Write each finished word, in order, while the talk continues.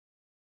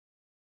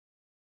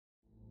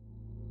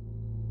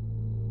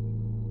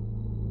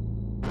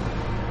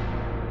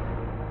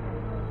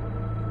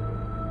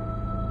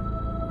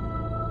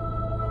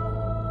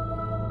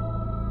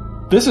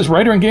This is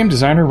writer and game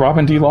designer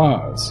Robin D.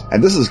 Laws.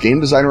 And this is game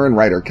designer and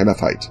writer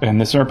Kenneth Hite.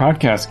 And this is our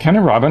podcast, Ken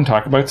and Robin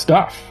Talk About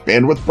Stuff.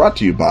 Bandwidth brought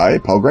to you by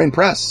Pelgrane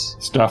Press.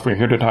 Stuff we're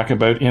here to talk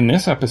about in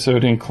this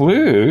episode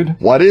include...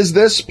 What is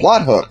this?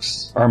 Plot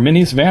hooks.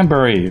 Arminius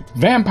Vanbury,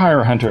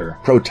 Vampire Hunter.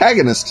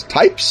 Protagonist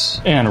types.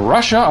 And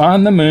Russia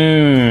on the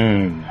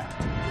Moon.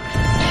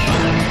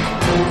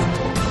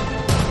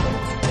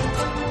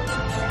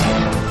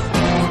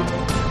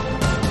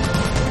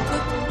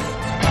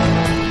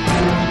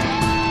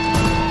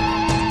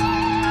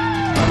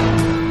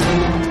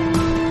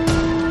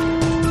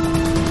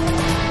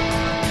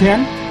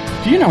 Ken,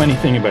 do you know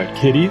anything about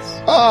kitties?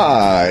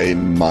 I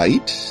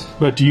might.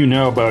 But do you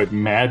know about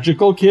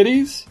magical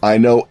kitties? I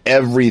know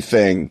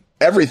everything.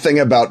 Everything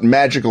about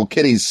Magical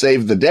Kitties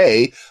Save the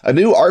Day, a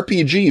new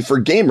RPG for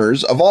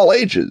gamers of all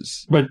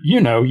ages. But you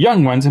know,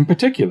 young ones in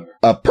particular.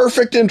 A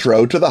perfect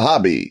intro to the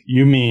hobby.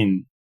 You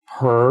mean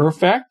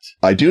perfect?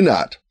 I do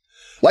not.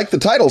 Like the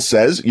title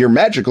says, you're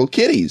magical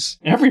kitties.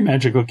 Every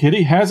magical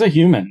kitty has a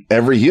human.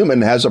 Every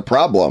human has a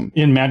problem.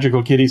 In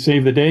Magical Kitties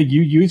Save the Day,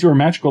 you use your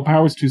magical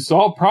powers to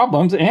solve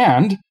problems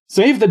and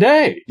save the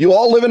day. You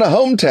all live in a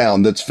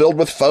hometown that's filled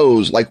with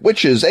foes like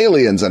witches,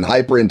 aliens, and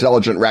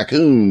hyper-intelligent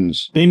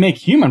raccoons. They make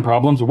human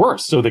problems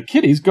worse, so the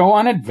kitties go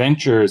on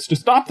adventures to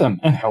stop them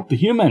and help the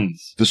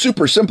humans. The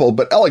super simple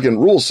but elegant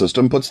rule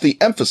system puts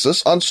the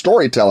emphasis on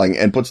storytelling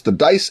and puts the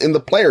dice in the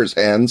players'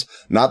 hands,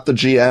 not the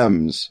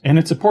GM's. And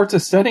it supports a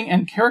setting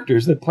and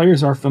characters that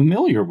players are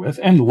familiar with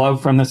and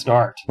love from the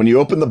start. When you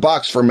open the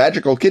box for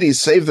Magical Kitties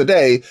Save the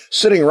Day,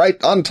 sitting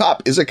right on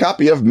top is a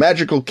copy of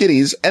Magical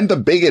Kitties and the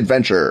Big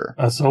Adventure.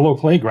 A solo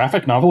play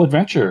graphic novel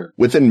adventure.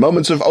 Within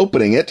moments of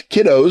opening it,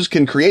 kiddos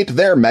can create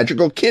their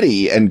magical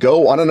kitty and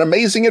go on an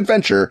amazing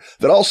adventure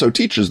that also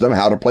teaches them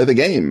how to play the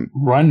game.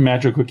 Run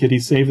Magical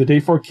Kitties Save the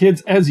Day for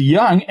kids as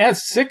young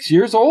as 6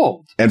 years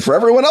old. And for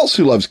everyone else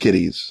who loves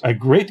kitties. A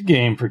great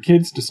game for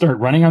kids to start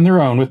running on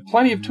their own with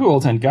plenty of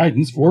tools and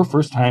guidance for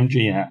first-time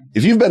GM.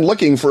 If you've been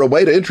looking for a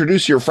way to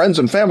introduce your friends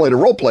and family to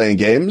role-playing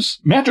games,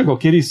 Magical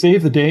Kitties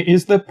Save the Day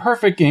is the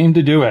perfect game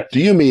to do it.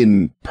 Do you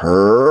mean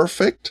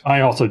perfect?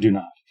 I also do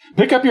not.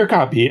 Pick up your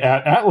copy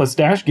at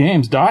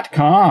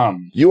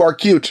atlas-games.com. You are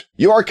cute.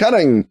 You are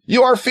cunning.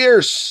 You are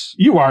fierce.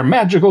 You are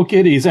magical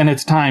kitties, and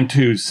it's time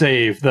to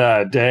save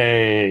the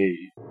day.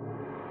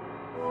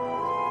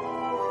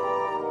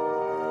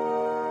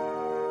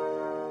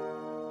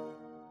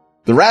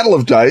 The rattle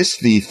of dice,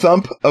 the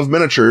thump of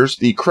miniatures,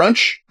 the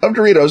crunch of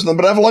Doritos, and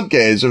the benevolent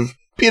gaze of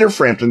Peter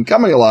Frampton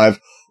coming alive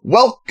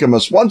welcome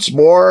us once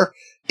more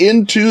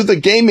into the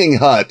gaming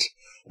hut,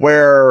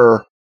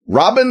 where...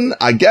 Robin,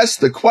 I guess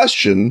the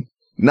question,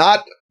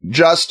 not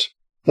just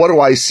what do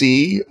I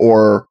see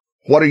or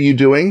what are you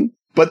doing,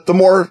 but the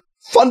more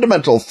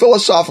fundamental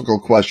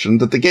philosophical question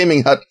that the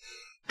Gaming Hut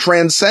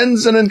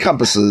transcends and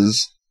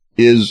encompasses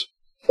is,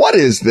 what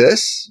is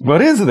this?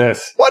 What is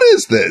this? What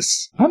is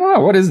this? I don't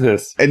know. What is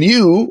this? And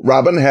you,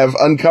 Robin, have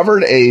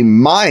uncovered a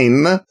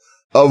mine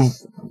of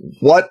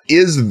what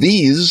is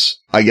these,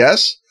 I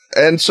guess.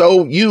 And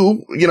so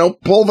you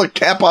pull the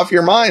cap off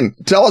your mind.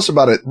 Tell us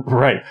about it.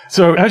 Right.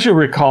 So as you'll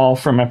recall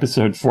from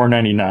episode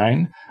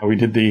 499, we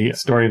did the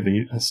story of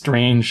the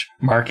strange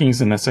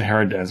markings in the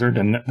Sahara Desert,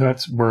 and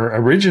that's were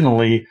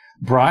originally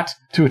brought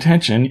to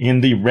attention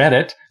in the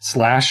Reddit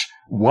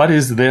 / what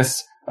is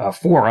this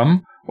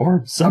forum,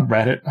 or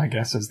subreddit, I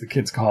guess, as the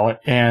kids call it.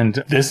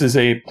 And this is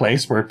a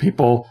place where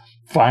people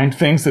find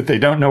things that they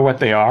don't know what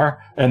they are,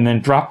 and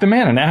then drop them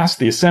in and ask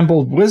the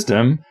assembled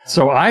wisdom.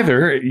 So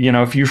either,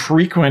 if you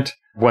frequent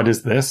what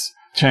is this,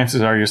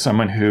 chances are you're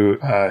someone who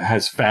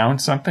has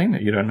found something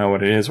that you don't know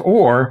what it is,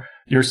 or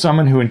you're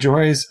someone who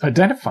enjoys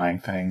identifying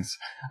things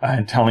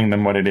and telling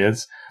them what it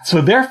is. So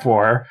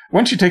therefore,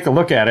 once you take a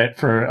look at it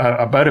for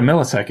about a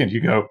millisecond,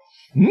 you go,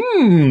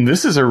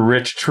 this is a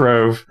rich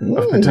trove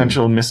of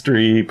potential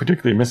mystery,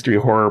 particularly mystery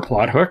horror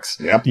plot hooks.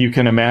 Yep. You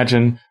can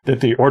imagine that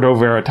the Ordo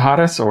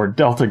Veritatis or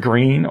Delta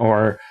Green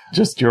or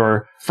just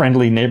your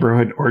friendly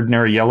neighborhood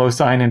ordinary yellow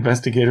sign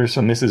investigators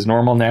from This Is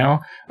Normal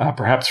Now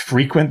perhaps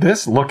frequent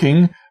this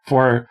looking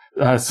for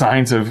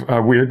signs of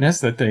weirdness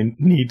that they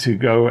need to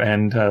go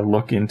and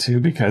look into,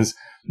 because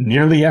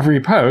nearly every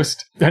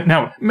post,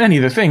 now many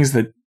of the things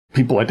that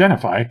people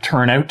identify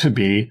turn out to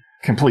be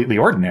completely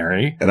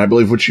ordinary. And I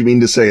believe what you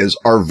mean to say is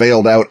are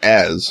veiled out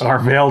as.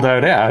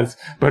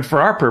 But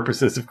for our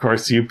purposes, of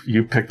course,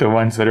 you pick the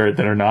ones that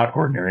are not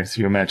ordinary. So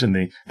you imagine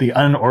the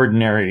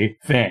unordinary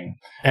thing.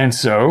 And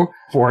so,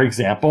 for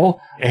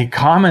example, a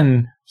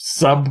common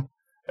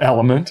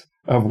sub-element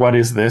of what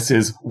is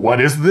this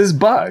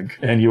bug?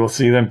 And you will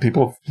see them,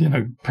 people,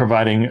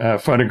 providing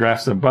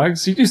photographs of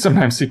bugs. You do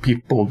sometimes see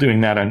people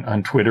doing that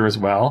on Twitter as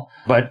well.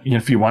 But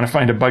if you want to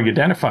find a bug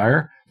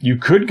identifier, you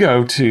could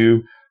go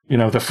to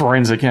the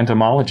forensic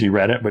entomology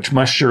Reddit, which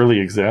must surely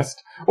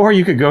exist, or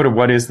you could go to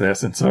what is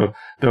this? And so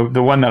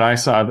the one that I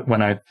saw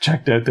when I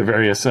checked out the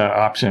various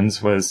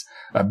options was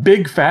a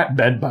big fat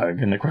bed bug.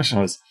 And the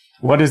question was,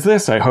 what is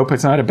this? I hope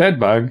it's not a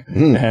bed bug.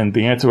 And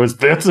the answer was,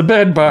 that's a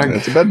bed bug.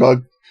 That's a bed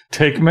bug.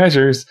 Take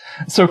measures.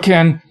 So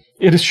Ken,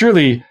 it is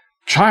surely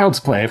child's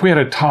play. If we had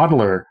a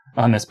toddler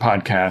on this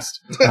podcast,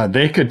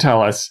 they could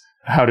tell us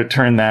how to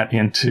turn that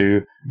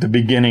into the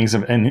beginnings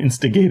of an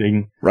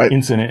instigating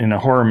incident in a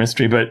horror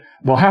mystery. But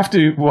we'll have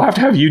to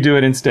have you do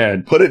it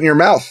instead. Put it in your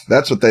mouth.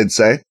 That's what they'd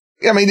say.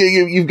 I mean,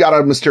 you've got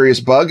a mysterious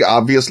bug.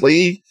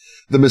 Obviously,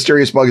 the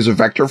mysterious bug is a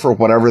vector for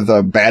whatever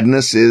the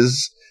badness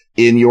is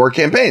in your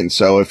campaign.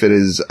 So if it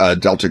is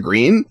Delta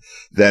Green,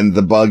 then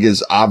the bug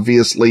is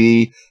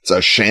obviously, it's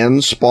a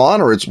Shan spawn,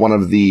 or it's one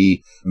of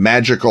the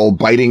magical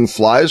biting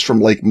flies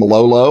from Lake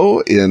Malolo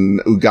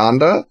in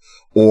Uganda,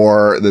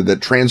 or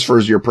that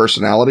transfers your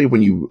personality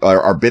when you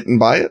are bitten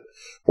by it.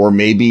 Or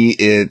maybe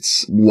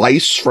it's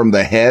lice from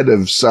the head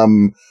of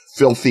some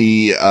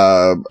filthy,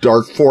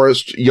 dark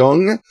forest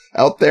young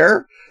out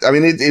there. I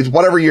mean, it's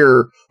whatever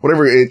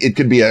it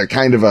could be a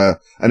kind of an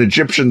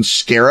Egyptian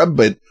scarab,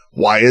 but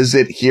why is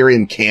it here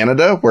in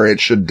Canada where it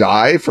should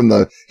die from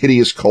the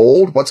hideous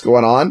cold? What's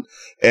going on?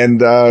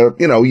 And,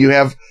 you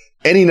have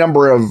any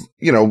number of,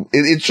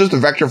 it's just a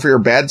vector for your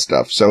bad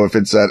stuff. So if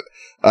it's a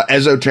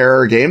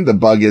esoterror game, the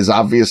bug is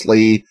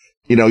obviously,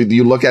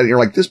 you look at it and you're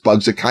like, this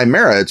bug's a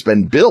chimera. It's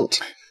been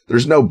built.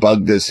 There's no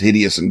bug this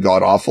hideous and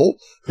god awful.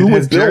 Who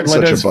would build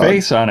such a bug?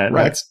 Face on it.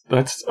 Right.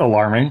 That's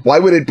alarming. Why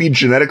would it be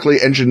genetically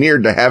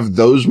engineered to have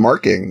those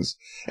markings?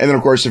 And then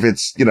of course, if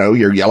it's,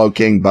 your Yellow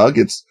King bug,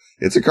 it's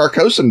a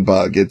Carcosan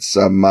bug. It's,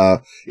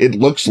 it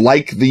looks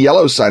like the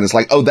yellow sign. It's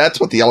like, oh, that's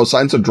what the yellow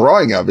sign's a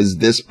drawing of, is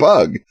this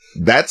bug.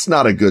 That's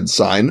not a good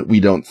sign. We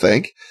don't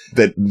think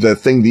that the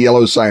thing the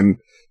yellow sign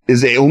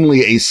is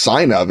only a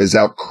sign of is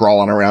out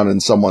crawling around in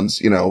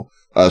someone's,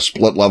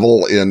 split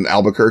level in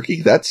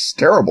Albuquerque. That's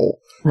terrible.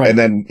 Right. And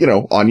then,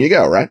 on you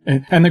go, right?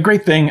 And the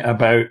great thing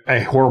about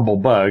a horrible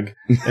bug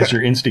as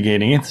your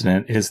instigating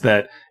incident is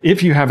that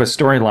if you have a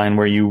storyline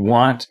where you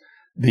want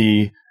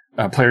the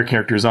player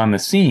characters on the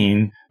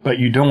scene, but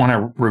you don't want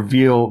to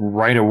reveal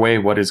right away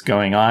what is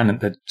going on, and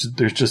that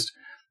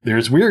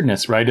there's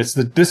weirdness, right?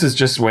 This is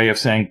just a way of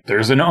saying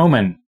there's an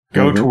omen.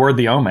 Go toward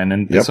the omen.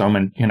 And this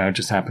omen,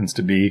 just happens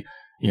to be,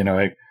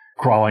 a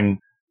crawling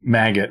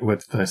maggot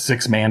with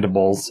 6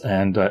 mandibles,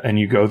 and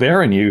you go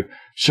there and you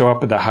show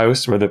up at the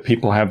house where the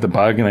people have the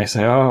bug, and they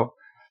say, oh,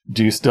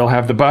 do you still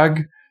have the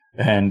bug?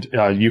 And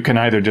you can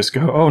either just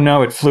go, oh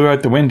no, it flew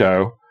out the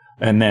window,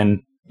 and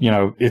then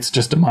it's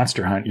just a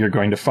monster hunt. You're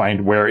going to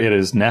find where it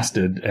is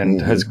nested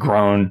and has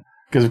grown,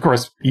 because of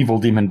course evil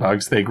demon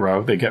bugs, they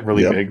grow, they get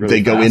really big, really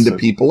they go fast, into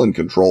people and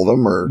control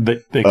them, or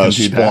they can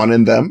spawn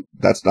in them.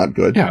 That's not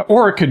good. Yeah,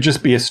 or it could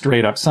just be a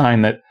straight up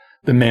sign that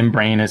the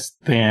membrane is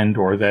thinned,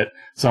 or that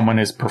someone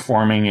is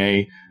performing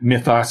a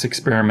mythos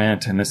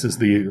experiment, and this is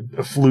the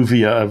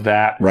effluvia of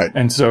that. Right.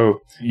 And so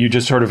you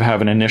just sort of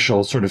have an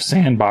initial sort of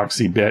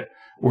sandboxy bit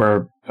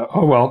where,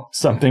 oh, well,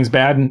 something's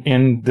bad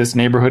in this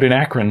neighborhood in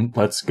Akron.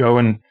 Let's go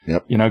and,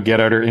 get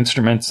out our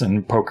instruments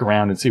and poke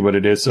around and see what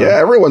it is. So, yeah,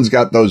 everyone's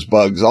got those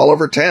bugs all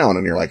over town,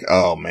 and you're like,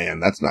 oh, man,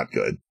 that's not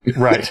good.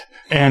 Right.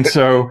 And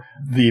so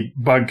the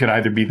bug could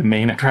either be the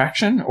main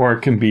attraction, or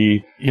it can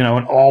be, an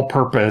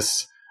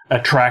all-purpose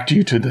attract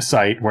you to the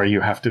site where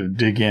you have to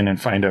dig in and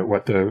find out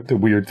what the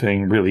weird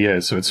thing really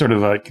is. So it's sort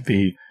of like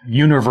the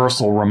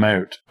universal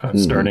remote of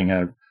starting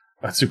a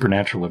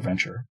supernatural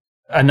adventure.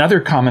 Another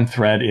common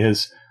thread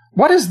is,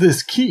 what is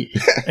this key?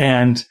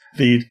 And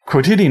the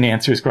quotidian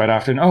answer is quite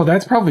often, oh,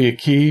 that's probably a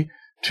key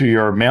to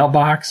your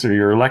mailbox or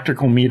your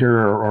electrical meter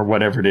or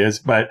whatever it is.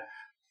 But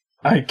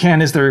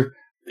Ken, is there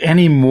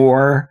any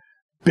more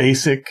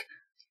basic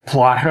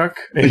plot hook,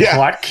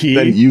 plot key?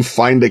 Then you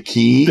find a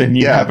key. Then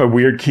you have a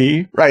weird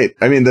key. Right.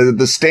 I mean,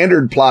 the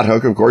standard plot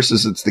hook, of course,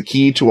 is it's the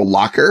key to a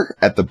locker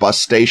at the bus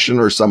station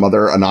or some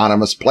other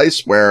anonymous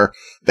place where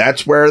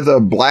that's where the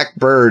black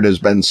bird has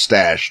been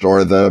stashed,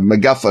 or the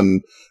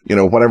MacGuffin,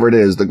 whatever it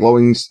is, the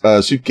glowing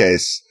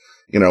suitcase,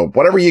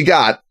 whatever you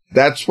got,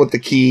 that's what the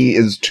key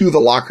is to the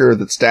locker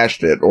that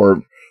stashed it.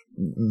 Or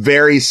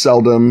very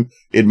seldom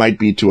it might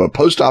be to a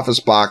post office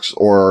box,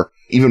 or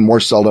even more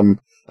seldom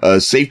a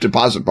safe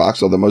deposit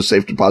box, although most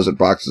safe deposit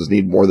boxes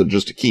need more than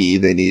just a key.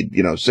 They need,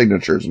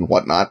 signatures and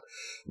whatnot.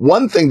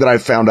 One thing that I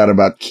found out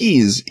about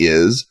keys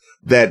is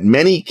that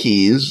many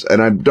keys,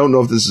 and I don't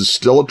know if this is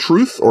still a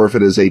truth or if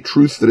it is a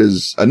truth that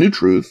is a new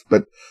truth,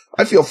 but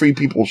I feel free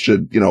people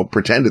should,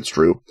 pretend it's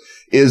true,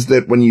 is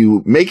that when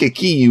you make a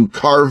key, you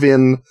carve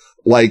in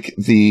like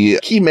the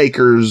key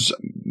maker's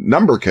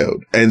number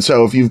code. And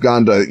so if you've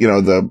gone to,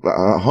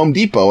 the Home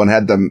Depot and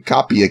had them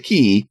copy a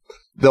key,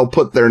 they'll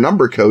put their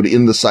number code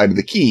in the side of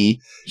the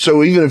key.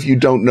 So even if you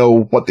don't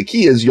know what the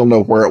key is, you'll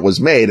know where it was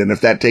made. And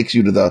if that takes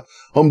you to the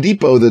Home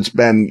Depot that's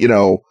been,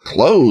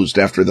 closed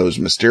after those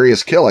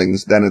mysterious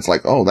killings, then it's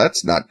like, oh,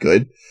 that's not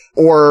good.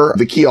 Or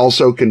the key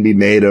also can be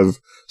made of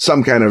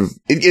some kind of,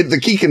 the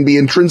key can be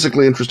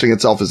intrinsically interesting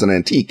itself as an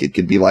antique. It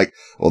could be like,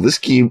 well, this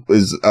key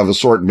is of a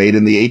sort made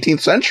in the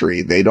 18th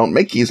century. They don't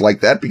make keys like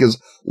that because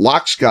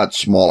locks got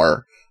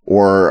smaller.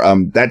 Or,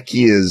 that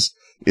key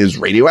is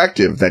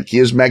radioactive. That key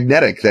is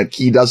magnetic. That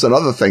key does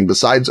another thing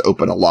besides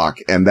open a lock.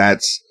 And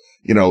that's,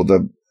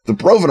 the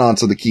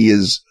provenance of the key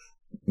is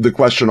the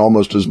question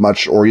almost as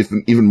much, or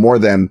even more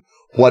than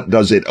what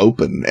does it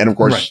open? And of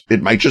course,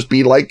 It might just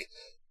be like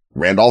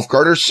Randolph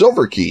Carter's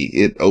silver key.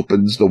 It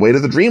opens the way to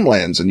the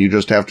Dreamlands, and you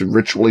just have to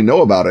ritually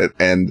know about it.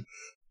 And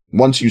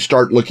once you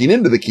start looking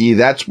into the key,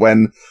 that's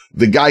when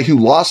the guy who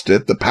lost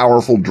it, the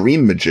powerful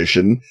dream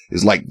magician,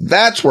 is like,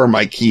 that's where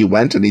my key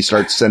went, and he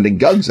starts sending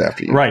gugs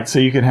after you. Right. So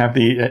you could have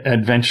the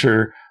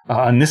adventure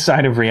on this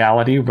side of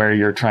reality where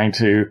you're trying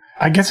to,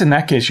 I guess in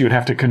that case, you would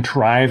have to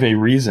contrive a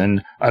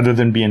reason other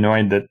than be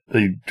annoyed that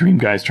the dream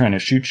guy's trying to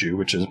shoot you,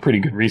 which is a pretty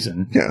good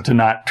reason to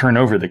not turn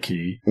over the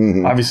key.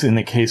 Mm-hmm. Obviously, in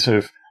the case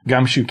of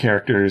Gumshoe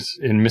characters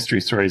in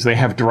mystery stories, they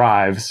have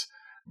drives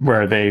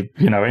where they,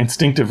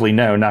 instinctively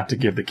know not to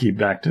give the key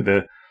back to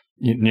the,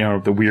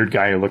 the weird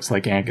guy who looks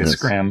like Angus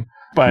Scrim.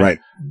 But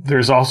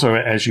there's also,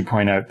 as you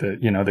point out,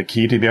 the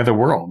key to the other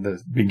world, the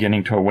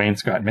beginning to a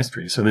Wainscot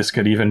mystery. So this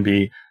could even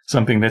be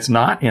something that's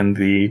not in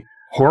the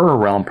horror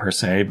realm per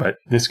se, but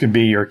this could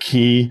be your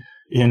key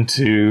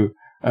into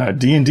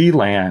D&D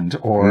land,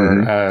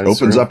 or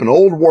opens up an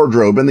old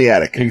wardrobe in the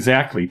attic.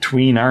 Exactly,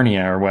 Tween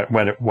Narnia,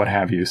 or what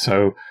have you.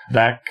 So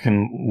that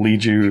can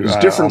lead you. It's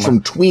different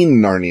from Tween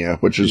Narnia,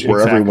 which is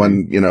where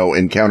everyone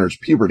encounters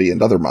puberty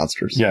and other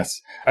monsters. Yes,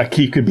 a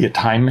key could be a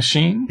time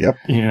machine.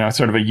 Yep.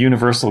 Sort of a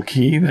universal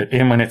key that,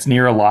 and when it's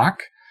near a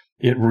lock,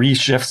 it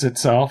reshifts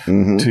itself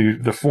to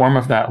the form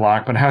of that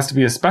lock, but it has to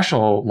be a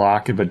special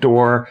lock of a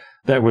door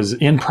that was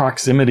in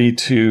proximity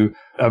to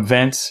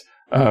events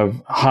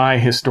of high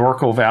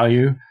historical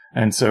value.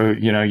 And so,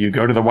 you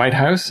go to the White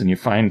House and you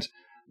find,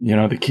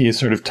 the key is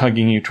sort of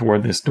tugging you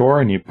toward this door,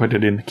 and you put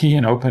it in the key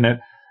and open it.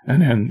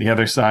 And then the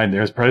other side,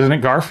 there's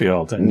President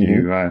Garfield, and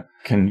you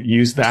can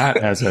use that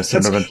as a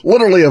sort of a...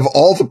 Literally, of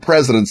all the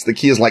presidents, the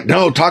key is like,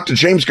 no, talk to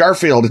James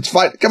Garfield. It's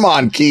fine. Come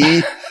on,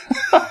 key.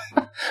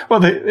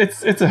 Well,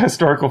 it's a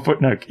historical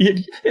footnote.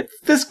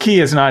 This key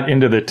is not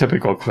into the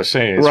typical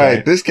cliches,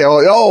 right? This key,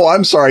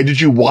 I'm sorry.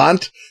 You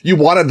wanted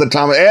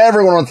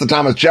everyone wants the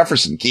Thomas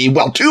Jefferson key.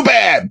 Well, too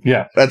bad.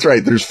 Yeah. That's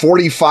right. There's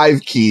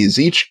 45 keys,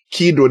 each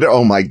key to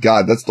oh my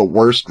God, that's the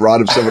worst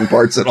Rod of Seven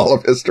Parts in all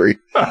of history.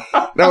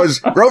 Now, is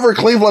Grover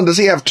Cleveland, does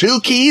he have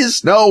 2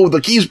 keys? No,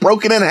 the key's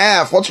broken in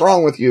half. What's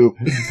wrong with you?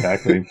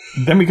 Exactly.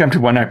 Then we come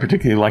to one I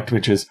particularly liked,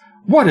 which is,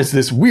 what is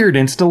this weird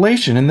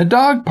installation in the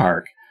dog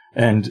park?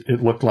 And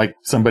it looked like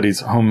somebody's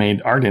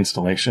homemade art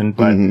installation,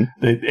 but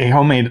a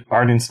homemade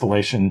art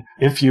installation,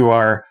 if you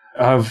are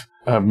of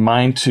a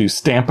mind to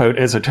stamp out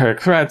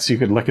esoteric threats, you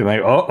could look at like,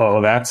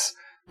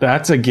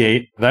 that's a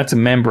gate. That's a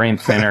membrane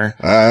thinner.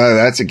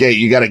 That's a gate.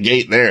 You got a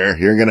gate there.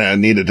 You're going to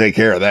need to take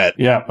care of that.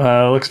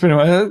 Yeah. Looks pretty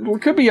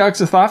it could be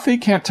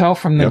Yogg-Sothoth. Can't tell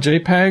from the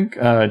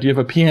JPEG. Do you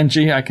have a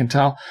PNG? I can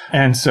tell.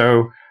 And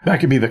so that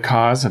could be the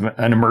cause of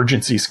an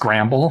emergency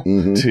scramble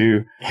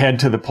to head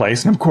to the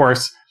place. And of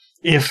course,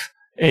 if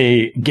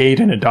a gate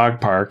in a dog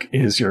park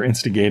is your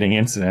instigating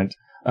incident,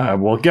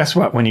 well, guess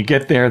what? When you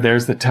get there,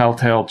 there's the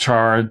telltale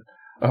chart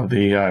of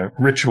the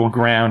ritual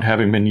ground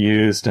having been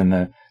used, and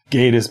the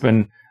gate has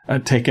been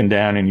taken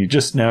down, and you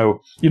just know,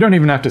 you don't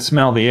even have to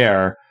smell the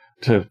air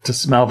to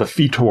smell the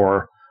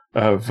fetor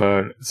of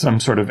some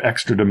sort of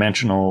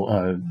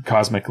extra-dimensional,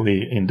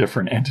 cosmically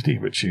indifferent entity,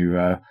 which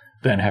you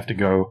then have to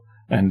go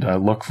and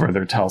look for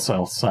their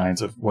telltale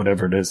signs of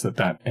whatever it is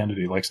that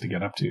entity likes to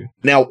get up to.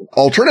 Now,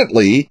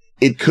 alternately,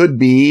 it could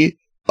be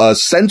a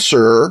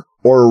sensor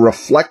or a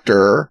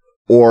reflector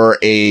or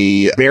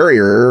a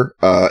barrier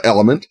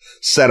element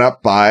set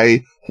up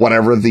by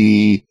whatever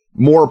the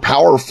more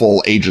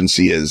powerful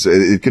agency is.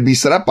 It could be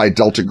set up by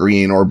Delta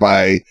Green or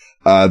by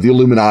the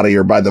Illuminati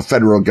or by the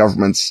federal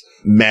government's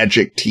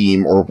magic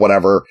team or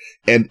whatever.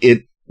 And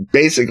it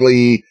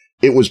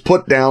was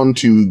put down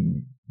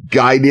to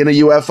guide in a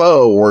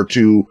UFO or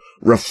to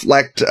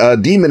reflect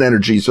demon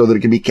energy so that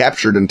it can be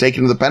captured and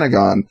taken to the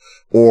Pentagon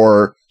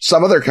or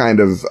some other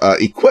kind of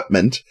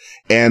equipment.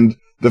 And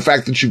the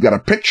fact that you've got a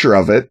picture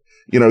of it,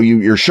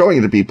 you're showing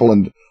it to people,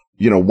 and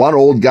one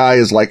old guy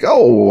is like,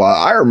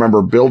 I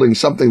remember building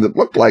something that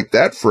looked like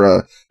that for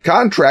a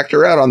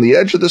contractor out on the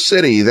edge of the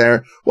city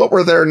there. What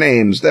were their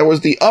names? There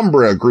was the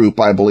Umbra group,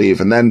 I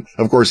believe. And then,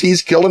 of course,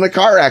 he's killed in a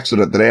car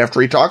accident the day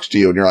after he talks to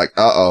you. And you're like,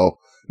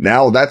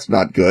 now that's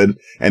not good.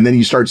 And then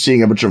you start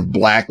seeing a bunch of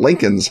black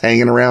Lincolns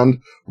hanging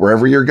around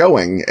wherever you're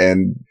going.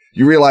 And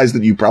you realize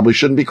that you probably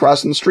shouldn't be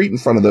crossing the street in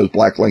front of those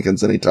black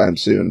Lincolns anytime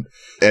soon.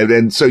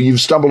 And so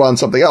you've stumbled on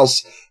something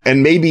else,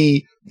 and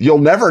maybe you'll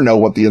never know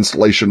what the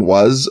installation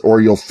was,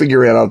 or you'll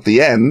figure it out at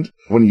the end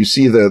when you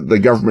see the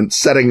government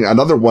setting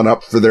another one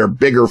up for their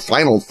bigger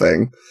final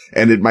thing.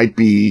 And it might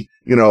be,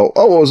 it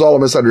was all a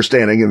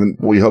misunderstanding, and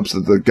we hope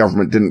that the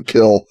government didn't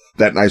kill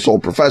that nice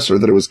old professor,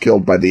 that it was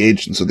killed by the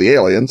agents of the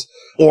aliens.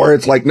 Or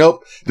it's like,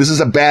 nope, this is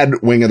a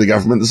bad wing of the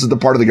government. This is the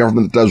part of the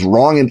government that does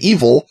wrong and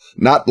evil,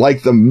 not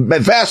like the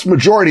vast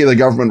majority of the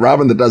government,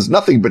 Robin, that does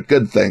nothing but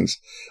good things.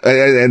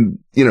 And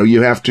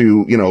you have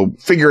to,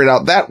 figure it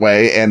out that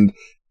way. And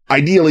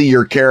ideally,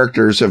 your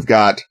characters have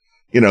got,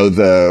 either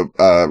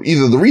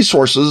the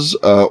resources,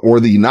 or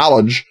the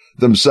knowledge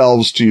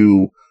themselves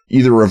to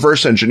either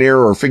reverse engineer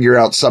or figure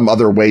out some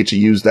other way to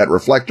use that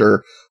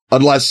reflector,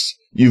 unless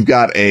you've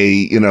got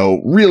a,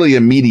 really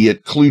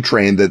immediate clue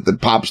train that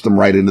pops them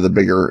right into the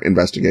bigger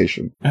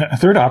investigation. A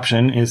third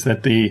option is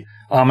that the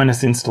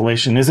ominous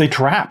installation is a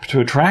trap to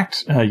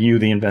attract you,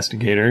 the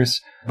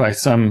investigators, by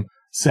some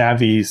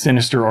savvy,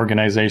 sinister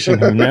organization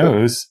who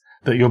knows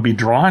that you'll be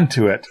drawn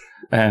to it.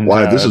 And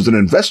why, this is an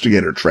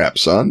investigator trap,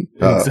 son.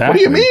 Exactly. What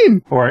do you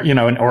mean? Or,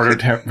 an Order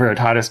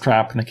Veritatis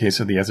trap in the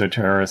case of the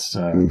Esoterrorists.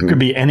 It could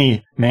be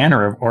any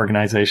manner of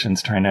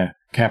organizations trying to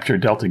capture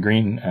Delta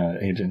Green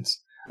agents,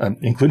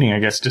 including, I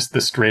guess, just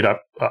the straight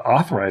up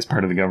authorized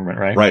part of the government,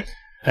 right? Right.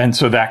 And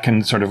so that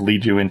can sort of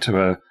lead you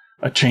into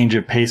a change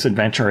of pace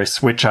adventure, a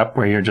switch up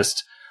where you're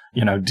just,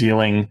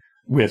 dealing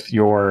with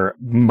your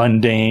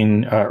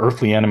mundane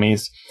earthly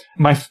enemies.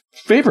 My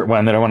favorite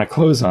one that I want to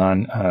close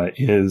on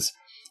is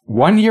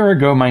 1 year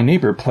ago, my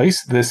neighbor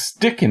placed this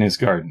stick in his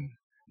garden.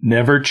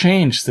 Never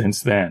changed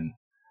since then.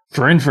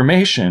 For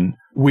information,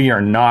 we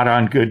are not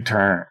on good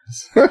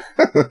terms.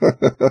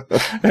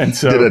 And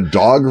so, did a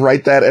dog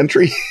write that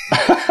entry?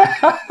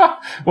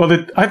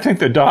 Well, I think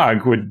the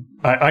dog would.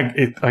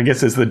 I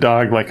guess is the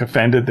dog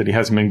offended that he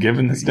hasn't been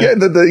given the stick?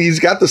 Yeah, he's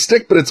got the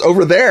stick, but it's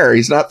over there.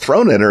 He's not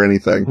thrown it or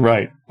anything.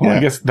 Right. Well, I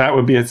guess that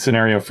would be a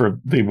scenario for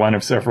the one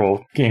of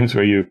several games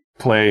where you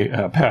play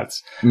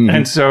pets. Mm-hmm.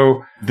 And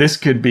so this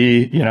could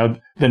be,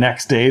 the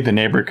next day the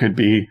neighbor could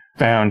be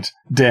found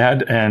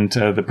dead, and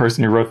the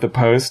person who wrote the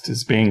post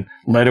is being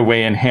led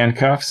away in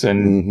handcuffs,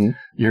 and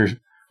you're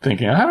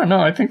thinking, I don't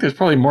know, I think there's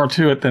probably more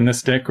to it than the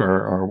stick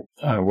or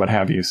what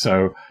have you.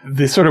 So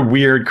the sort of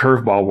weird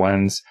curveball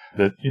ones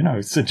that,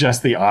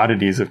 suggest the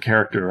oddities of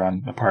character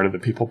on the part of the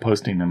people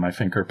posting them, I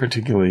think are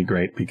particularly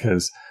great,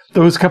 because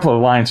those couple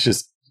of lines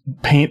just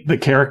paint the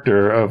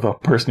character of the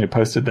person who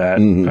posted that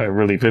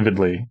really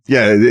vividly.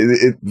 Yeah,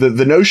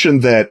 the notion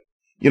that,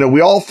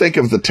 we all think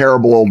of the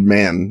terrible old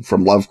man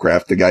from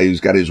Lovecraft, the guy who's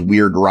got his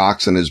weird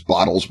rocks and his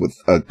bottles with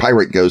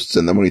pirate ghosts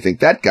in them, when we think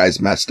that guy's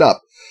messed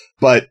up.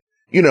 But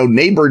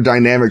neighbor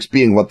dynamics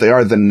being what they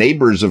are, the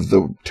neighbors of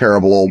the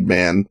terrible old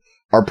man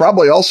are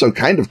probably also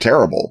kind of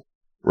terrible,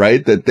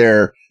 right? That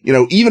they're,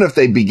 even if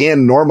they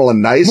began normal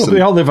and nice. Well,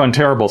 they all live on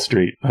Terrible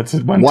Street. That's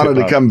one. Wanted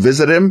to come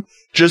visit him.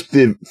 Just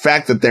the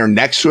fact that they're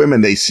next to him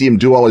and they see him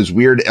do all his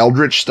weird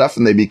eldritch stuff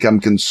and they become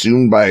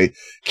consumed by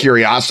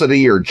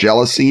curiosity or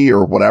jealousy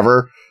or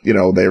whatever.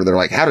 They're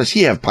like, how does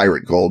he have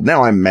pirate gold?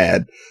 Now I'm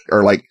mad.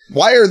 Or like,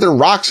 why are there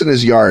rocks in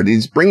his yard?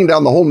 He's bringing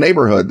down the whole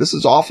neighborhood. This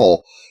is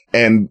awful.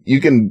 And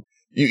you can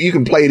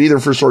play it either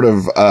for sort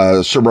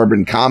of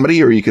suburban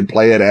comedy, or you could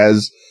play it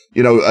as,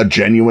 a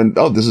genuine,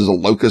 this is a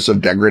locus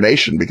of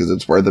degradation because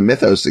it's where the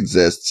mythos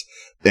exists,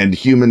 and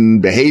human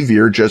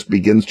behavior just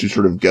begins to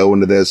sort of go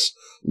into this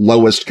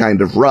lowest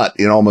kind of rut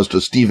in almost a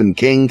Stephen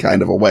King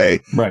kind of a way,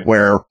 right,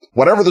 where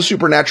whatever the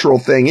supernatural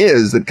thing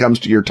is that comes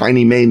to your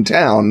tiny Maine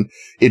town,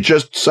 it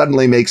just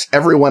suddenly makes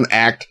everyone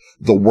act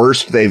the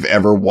worst they've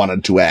ever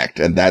wanted to act.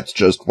 And that's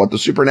just what the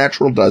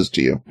supernatural does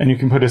to you. And you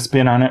can put a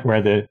spin on it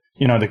where the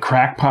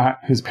crackpot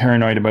who's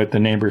paranoid about the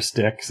neighbor's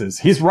stick says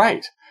he's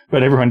right,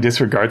 but everyone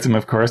disregards him,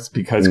 of course,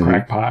 because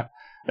crackpot.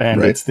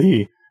 And it's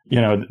the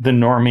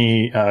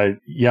normie,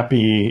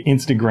 yuppie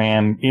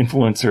Instagram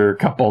influencer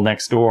couple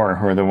next door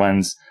who are the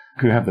ones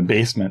who have the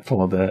basement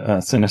full of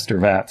the sinister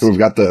vats. We've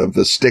got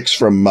the sticks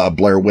from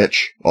Blair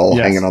Witch all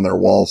hanging on their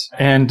walls.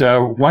 And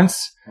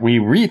once we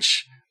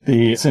reach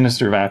the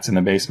sinister vats in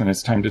the basement,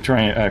 it's time to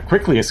try and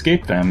quickly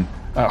escape them,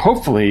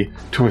 hopefully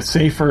to a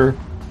safer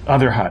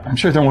other hut. I'm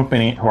sure there won't be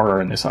any horror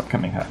in this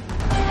upcoming hut.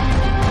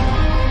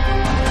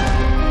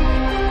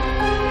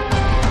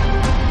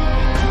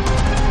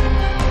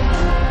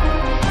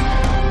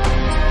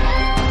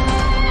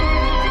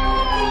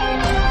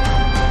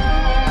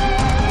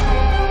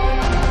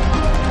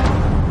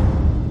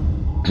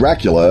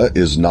 Dracula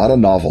is not a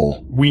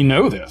novel. We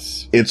know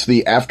this. It's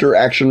the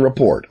after-action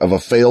report of a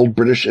failed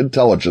British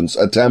intelligence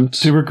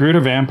attempt to recruit a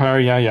vampire.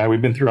 Yeah,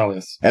 we've been through all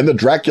this. And the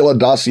Dracula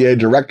Dossier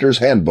Director's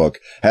Handbook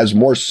has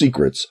more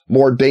secrets,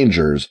 more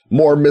dangers,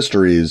 more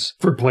mysteries.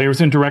 For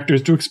players and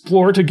directors to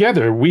explore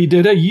together. We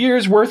did a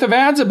year's worth of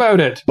ads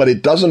about it. But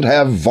it doesn't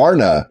have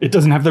Varna. It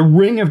doesn't have the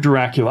Ring of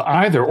Dracula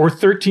either, or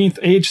 13th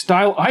Age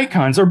style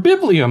icons, or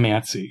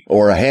bibliomancy.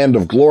 Or a Hand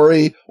of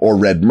Glory, or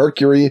Red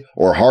Mercury,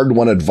 or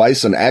hard-won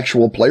advice and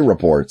actual play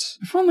reports.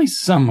 If only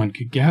someone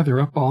could gather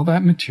up all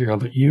that material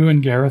that you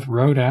and Gareth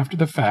wrote after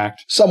the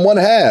fact. Someone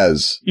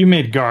has. You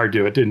made Gar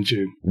do it, didn't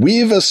you?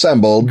 We've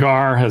assembled.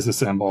 Gar has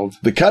assembled.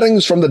 The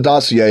cuttings from the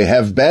dossier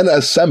have been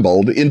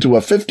assembled into a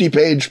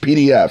 50-page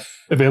PDF.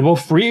 Available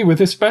free with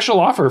a special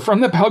offer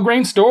from the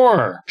Pelgrane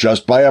store.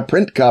 Just buy a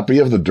print copy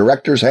of the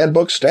Director's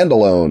Handbook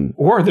standalone.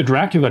 Or the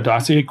Dracula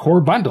Dossier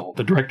Core Bundle,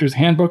 the Director's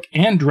Handbook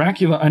and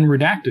Dracula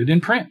Unredacted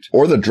in print.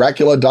 Or the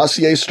Dracula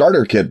Dossier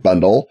Starter Kit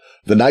Bundle,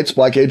 the Night's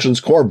Black Agent's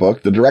Core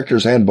Book, the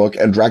Director's Handbook,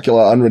 and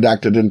Dracula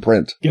Unredacted in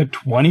print. Get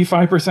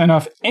 25%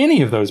 off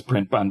any of those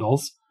print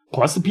bundles,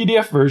 plus the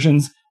PDF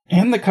versions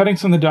and the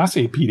cuttings from the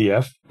Dossier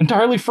PDF,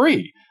 entirely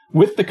free.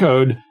 with the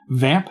code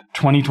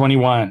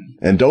VAMP2021.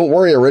 And don't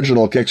worry,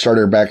 original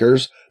Kickstarter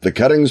backers. The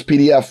Cuttings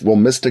PDF will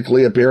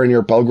mystically appear in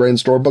your Pelgrane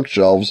store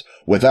bookshelves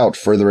without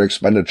further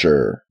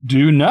expenditure.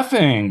 Do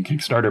nothing,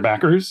 Kickstarter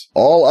backers.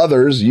 All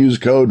others use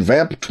code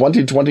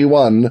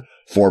VAMP2021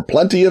 for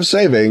plenty of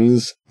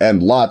savings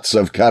and lots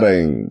of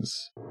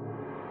cuttings.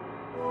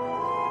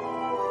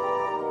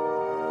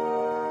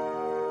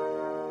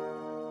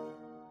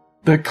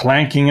 The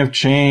clanking of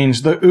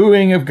change, the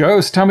oohing of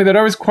ghosts tell me that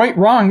I was quite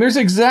wrong. There's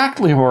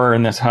exactly horror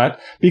in this hut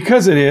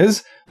because it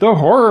is the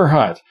Horror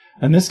Hut.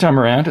 And this time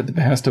around, at the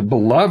behest of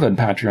beloved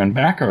Patreon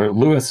backer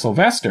Louis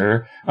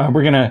Sylvester,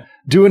 we're going to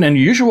do an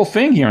unusual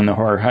thing here in the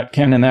Horror Hut,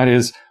 Ken, and that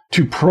is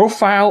to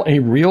profile a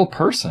real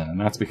person.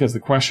 And that's because the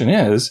question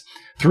is,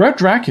 throughout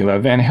Dracula,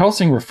 Van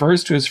Helsing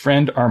refers to his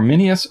friend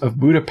Arminius of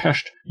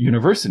Budapest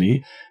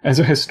University as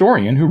a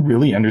historian who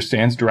really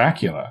understands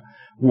Dracula.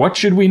 What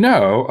should we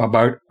know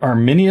about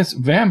Arminius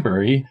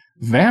Vanbury,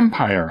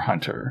 Vampire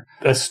Hunter?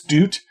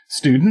 Astute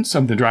students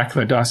of the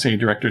Dracula Dossier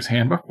Director's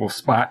Handbook will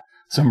spot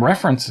some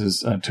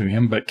references to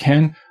him, but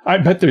Ken, I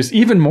bet there's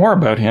even more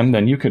about him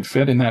than you could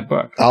fit in that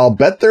book. I'll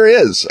bet there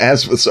is,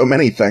 as with so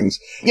many things.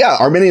 Yeah,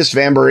 Arminius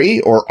Vanbury,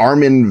 or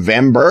Armin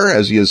Vamber,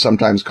 as he is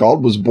sometimes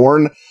called, was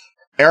born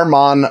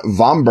Hermann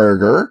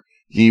Vomberger.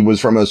 He was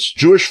from a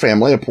Jewish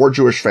family, a poor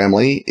Jewish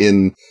family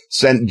in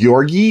St.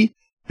 Georgi,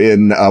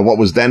 in what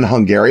was then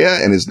Hungary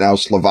and is now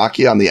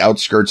Slovakia, on the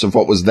outskirts of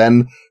what was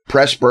then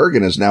Pressburg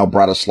and is now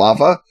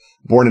Bratislava.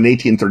 Born in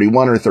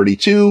 1831 or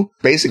 32.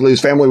 Basically, his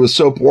family was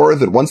so poor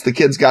that once the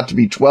kids got to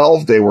be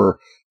 12, they were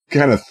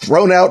kind of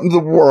thrown out into the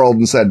world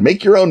and said,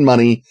 make your own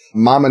money.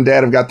 Mom and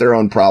dad have got their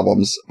own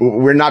problems.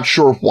 We're not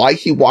sure why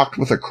he walked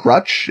with a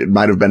crutch. It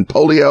might have been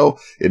polio.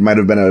 It might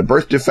have been a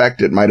birth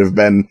defect. It might have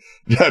been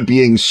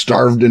being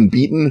starved and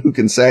beaten. Who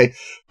can say?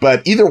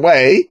 But either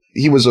way,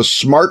 he was a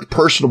smart,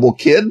 personable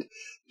kid.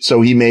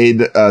 So he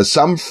made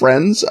some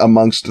friends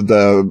amongst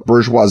the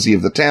bourgeoisie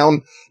of the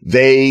town.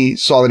 They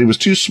saw that he was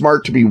too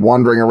smart to be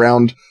wandering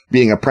around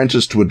being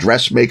apprenticed to a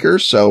dressmaker.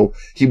 So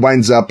he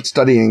winds up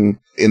studying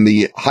in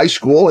the high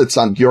school at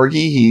St.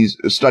 Georgi. He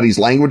studies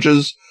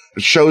languages,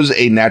 shows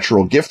a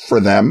natural gift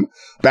for them,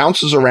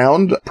 bounces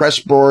around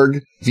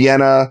Pressburg,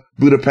 Vienna,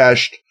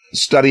 Budapest,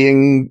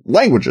 studying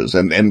languages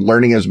and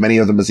learning as many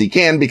of them as he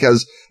can,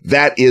 because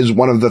that is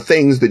one of the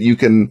things that you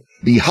can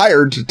be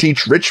hired to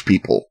teach rich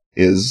people.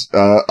 Is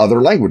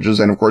other languages.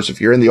 And of course, if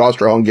you're in the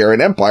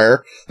Austro-Hungarian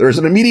Empire, there's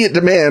an immediate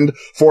demand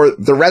for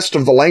the rest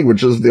of the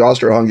languages of the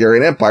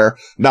Austro-Hungarian Empire,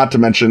 not to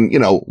mention,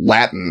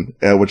 Latin,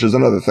 which is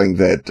another thing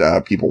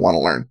that people want to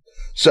learn.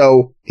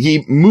 So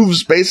he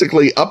moves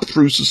basically up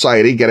through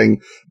society,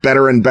 getting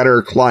better and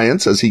better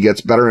clients as he gets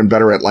better and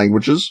better at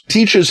languages,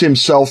 teaches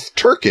himself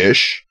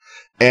Turkish,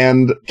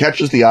 and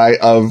catches the eye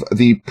of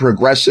the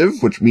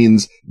progressive, which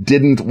means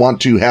didn't want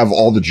to have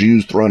all the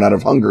Jews thrown out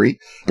of Hungary,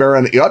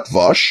 Baron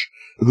Eötvös,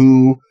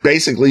 who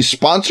basically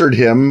sponsored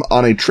him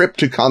on a trip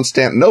to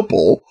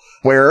Constantinople,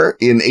 where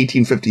in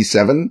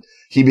 1857,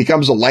 he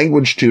becomes a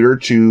language tutor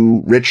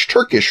to rich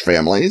Turkish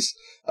families,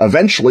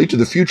 eventually to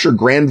the future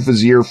Grand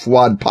Vizier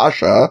Fuad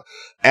Pasha,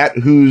 at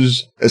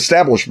whose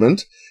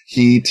establishment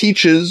he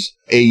teaches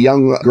a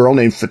young girl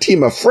named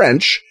Fatima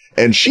French,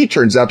 and she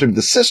turns out to be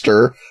the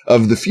sister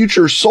of the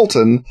future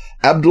Sultan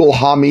Abdul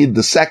Hamid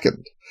II.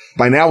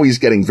 By now, he's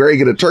getting very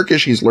good at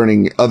Turkish. He's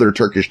learning other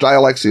Turkish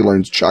dialects. He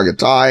learns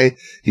Chagatai.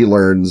 He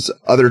learns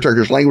other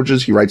Turkish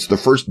languages. He writes the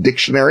first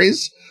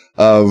dictionaries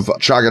of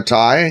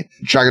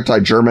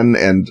Chagatai German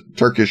and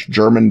Turkish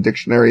German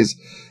dictionaries.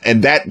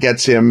 And that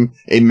gets him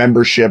a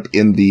membership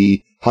in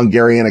the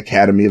Hungarian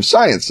Academy of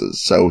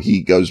Sciences. So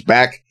he goes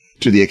back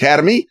to the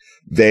academy.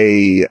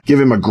 They give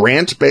him a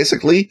grant,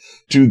 basically,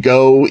 to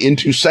go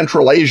into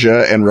Central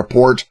Asia and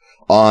report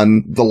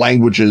on the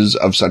languages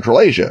of Central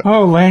Asia.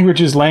 Oh,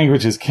 languages,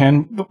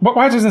 Ken.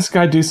 Why doesn't this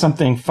guy do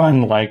something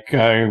fun like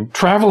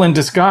travel in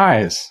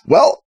disguise?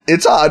 Well,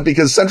 it's odd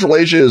because Central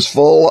Asia is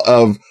full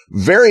of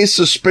very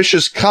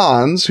suspicious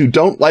Khans who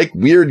don't like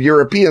weird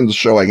Europeans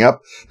showing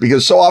up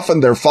because so often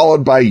they're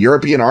followed by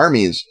European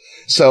armies.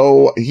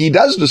 So he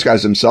does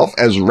disguise himself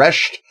as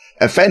Resht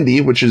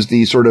Effendi, which is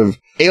the sort of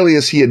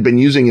alias he had been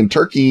using in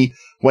Turkey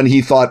when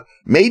he thought,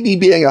 maybe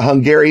being a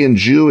Hungarian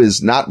Jew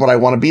is not what I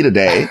want to be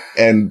today.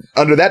 And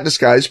under that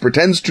disguise,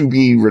 pretends to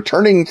be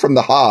returning from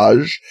the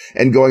Hajj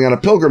and going on a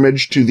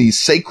pilgrimage to the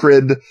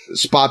sacred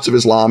spots of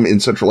Islam in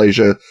Central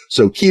Asia.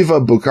 So Khiva,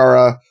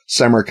 Bukhara,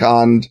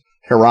 Samarkand,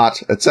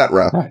 Herat,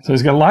 etc. Right. So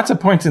he's got lots of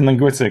points in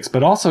linguistics,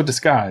 but also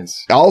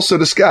disguise. Also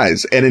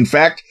disguise. And in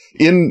fact,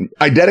 in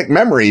eidetic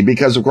memory,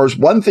 because of course,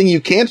 one thing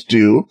you can't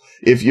do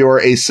if you're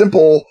a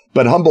simple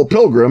but humble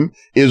pilgrim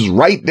is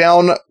write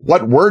down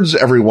what words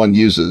everyone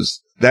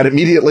uses. That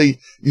immediately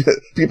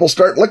people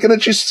start looking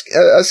at you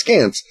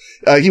askance.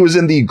 He was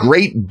in the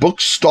great book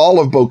stall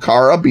of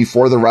Bokhara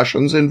before the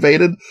Russians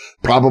invaded.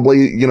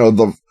 Probably,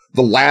 the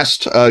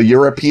last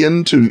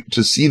European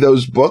to see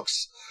those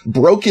books.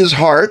 broke his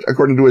heart,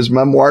 according to his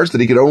memoirs,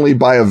 that he could only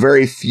buy a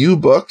very few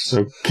books.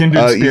 So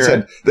kindred spirit. He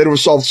said that it would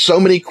solve so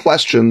many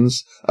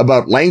questions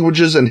about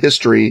languages and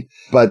history,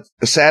 but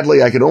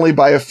sadly I could only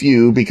buy a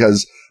few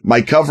because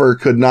my cover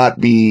could not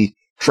be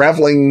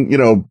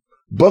traveling,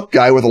 book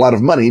guy with a lot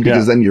of money,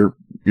 because then you're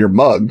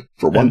mugged,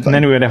 for one thing. And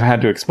then he would have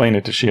had to explain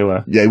it to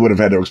Sheila. Yeah, he would have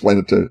had to explain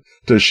it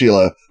to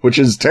Sheila, which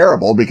is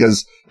terrible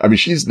because,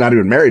 she's not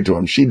even married to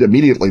him. She'd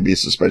immediately be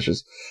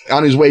suspicious.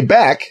 On his way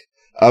back,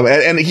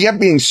 and he kept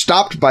being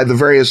stopped by the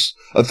various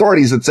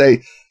authorities that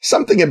say,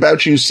 something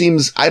about you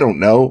seems, I don't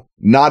know,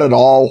 not at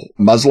all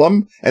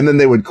Muslim. And then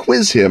they would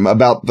quiz him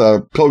about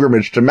the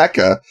pilgrimage to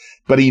Mecca,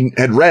 but he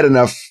had read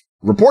enough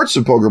reports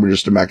of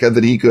pilgrimages to Mecca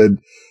that he could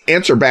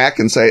answer back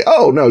and say,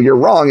 oh, no, you're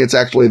wrong. It's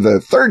actually the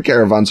third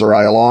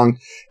caravanserai along.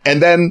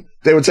 And then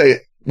they would say,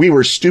 we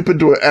were stupid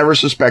to have ever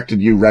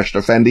suspected you, Resht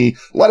Effendi.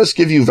 Let us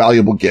give you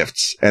valuable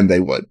gifts. And they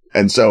would.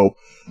 And so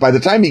by the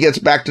time he gets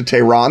back to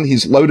Tehran,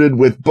 he's loaded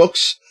with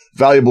books,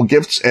 valuable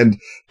gifts, and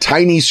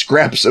tiny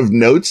scraps of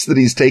notes that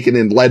he's taken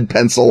in lead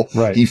pencil.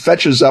 Right. He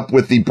fetches up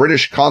with the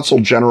British consul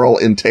general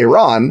in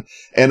Tehran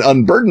and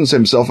unburdens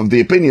himself of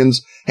the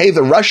opinions, hey,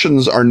 the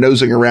Russians are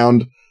nosing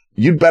around.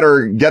 You'd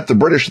better get the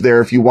British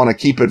there if you want to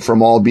keep it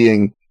from all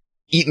being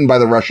eaten by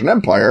the Russian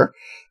Empire.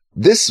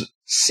 This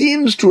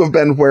seems to have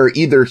been where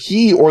either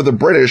he or the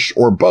British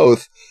or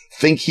both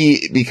think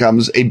he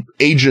becomes an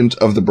agent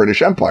of the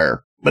British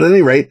Empire. But at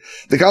any rate,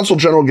 the consul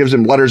general gives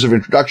him letters of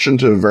introduction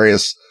to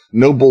various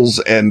nobles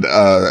and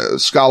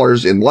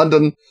scholars in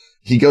London.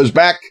 He goes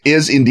back,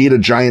 is indeed a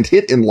giant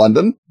hit in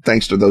London,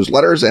 thanks to those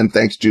letters and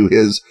thanks to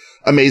his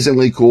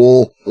amazingly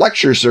cool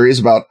lecture series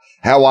about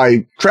how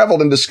I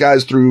traveled in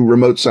disguise through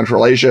remote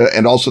Central Asia,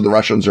 and also the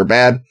Russians are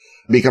bad.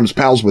 Becomes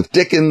pals with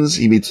Dickens.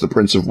 He meets the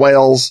Prince of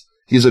Wales.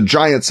 He's a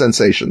giant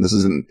sensation. This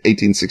is in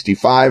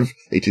 1865,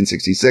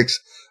 1866.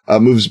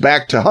 Moves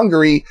back to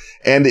Hungary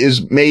and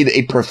is made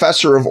a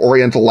professor of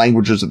Oriental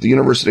languages at the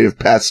University of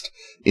Pest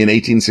in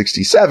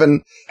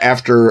 1867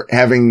 after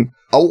having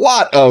a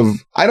lot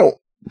of,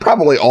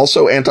 probably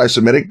also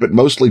anti-Semitic, but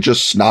mostly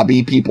just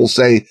snobby people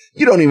say,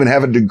 you don't even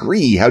have a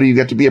degree. How do you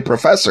get to be a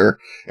professor?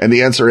 And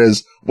the answer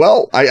is,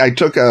 well, I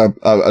took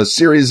a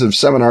series of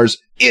seminars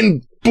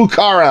in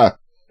Bukhara,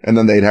 and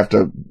then they'd have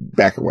to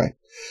back away.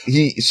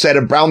 He said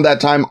around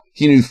that time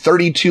he knew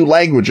 32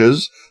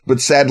 languages, but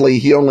sadly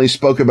he only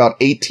spoke about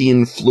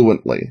 18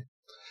 fluently.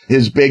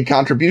 His big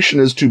contribution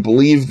is to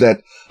believe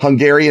that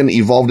Hungarian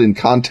evolved in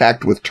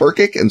contact with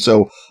Turkic, and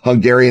so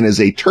Hungarian is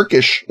a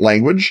Turkish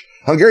language.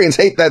 Hungarians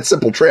hate that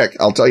simple trick,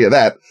 I'll tell you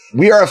that.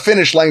 We are a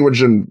Finnish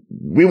language and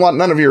we want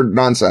none of your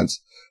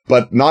nonsense.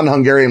 But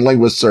non-Hungarian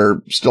linguists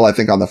are still, I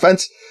think, on the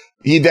fence.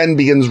 He then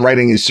begins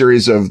writing a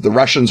series of The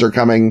Russians Are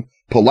Coming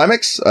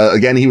polemics.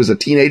 Again, he was a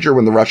teenager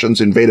when the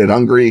Russians invaded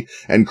Hungary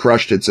and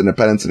crushed its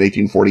independence in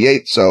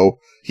 1848. So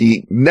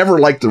he never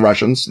liked the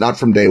Russians, not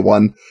from day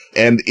one,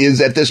 and is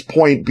at this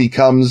point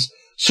becomes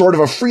sort of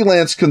a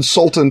freelance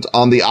consultant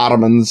on the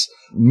Ottomans,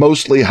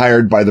 mostly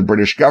hired by the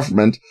British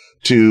government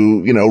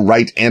to,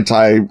 write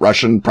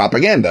anti-Russian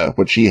propaganda,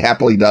 which he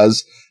happily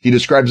does. He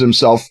describes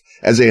himself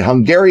as a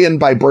Hungarian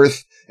by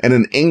birth and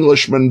an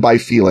Englishman by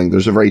feeling.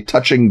 There's a very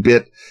touching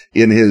bit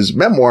in his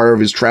memoir of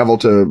his travel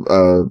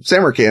to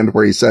Samarkand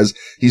where he says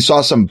he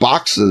saw some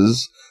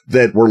boxes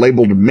that were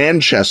labeled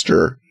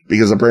Manchester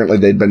because apparently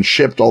they'd been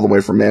shipped all the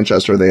way from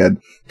Manchester. They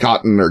had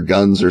cotton or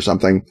guns or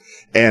something.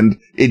 And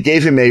it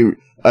gave him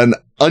an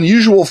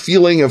unusual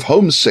feeling of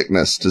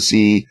homesickness to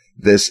see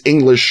this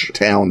English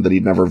town that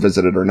he'd never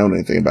visited or known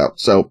anything about.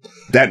 So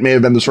that may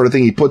have been the sort of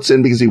thing he puts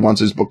in because he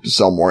wants his book to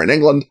sell more in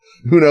England.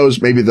 Who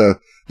knows? Maybe the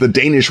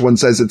Danish one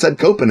says it said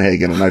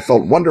Copenhagen, and I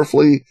felt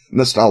wonderfully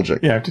nostalgic.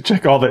 Yeah, to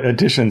check all the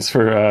additions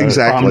for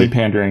exactly.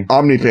 Omni-pandering.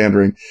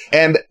 Omni-pandering.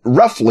 And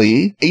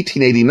roughly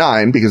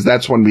 1889, because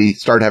that's when we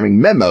start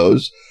having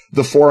memos,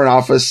 the Foreign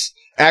Office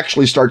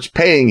actually starts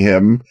paying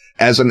him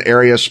as an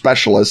area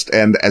specialist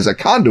and as a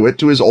conduit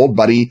to his old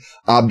buddy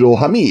Abdul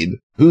Hamid,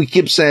 who he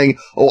keeps saying,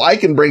 oh, I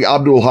can bring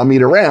Abdul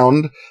Hamid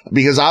around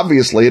because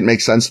obviously it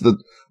makes sense that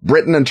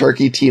Britain and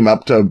Turkey team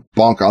up to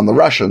bonk on the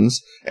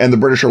Russians. And the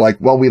British are like,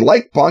 well, we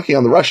like bonking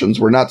on the Russians.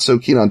 We're not so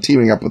keen on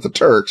teaming up with the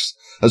Turks,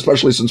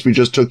 especially since we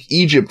just took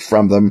Egypt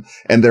from them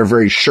and they're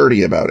very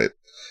shirty about it.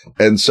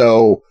 And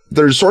so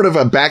there's sort of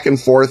a back and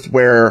forth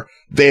where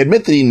they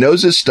admit that he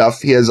knows his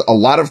stuff. He has a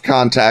lot of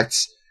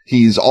contacts.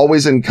 He's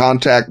always in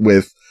contact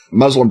with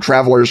Muslim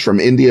travelers from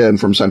India and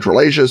from Central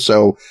Asia.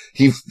 So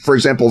he, for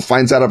example,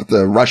 finds out about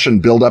the Russian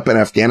buildup in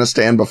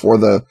Afghanistan before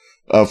the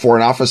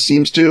Foreign Office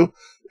seems to.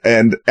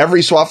 And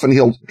every so often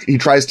he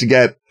tries to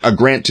get a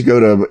grant to go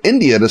to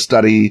India to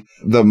study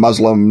the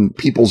Muslim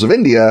peoples of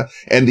India.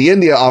 And the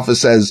India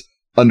office says,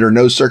 under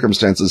no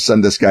circumstances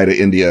send this guy to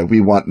India.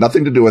 We want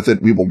nothing to do with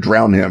it. We will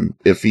drown him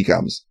if he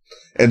comes.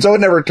 And so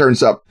it never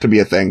turns up to be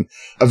a thing.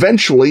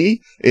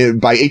 Eventually,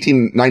 by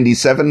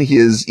 1897, he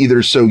is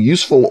either so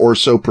useful or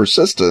so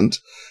persistent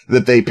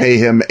that they pay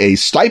him a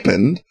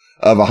stipend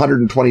of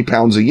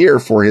 £120 a year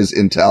for his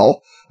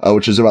intel,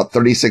 which is about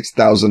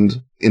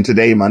 36,000 in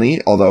today money,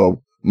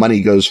 although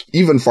money goes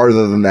even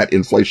farther than that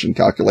inflation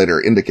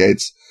calculator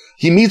indicates.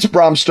 He meets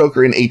Bram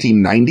Stoker in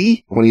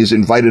 1890 when he's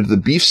invited to the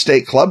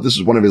Beefsteak Club. This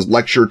is one of his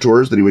lecture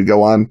tours that he would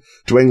go on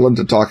to England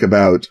to talk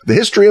about the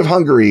history of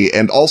Hungary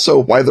and also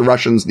why the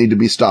Russians need to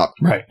be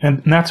stopped. Right.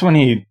 And that's when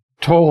he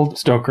told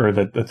Stoker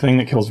that the thing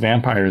that kills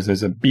vampires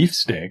is a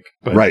beefsteak.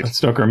 But right.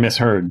 Stoker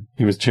misheard.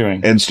 He was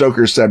chewing. And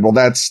Stoker said, well,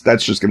 that's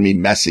just going to be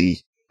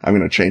messy. I'm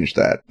going to change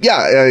that.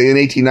 Yeah. In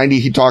 1890,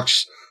 he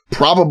talks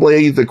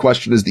probably the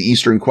question is the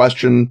Eastern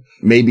question,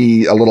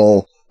 maybe a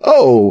little,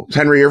 oh,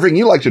 Henry Irving,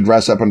 you like to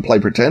dress up and play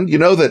pretend. You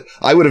know that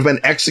I would have been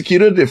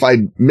executed if I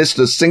missed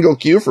a single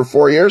cue for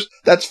 4 years?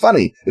 That's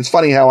funny. It's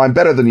funny how I'm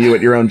better than you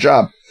at your own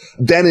job.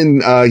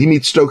 Then he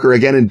meets Stoker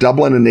again in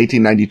Dublin in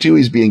 1892.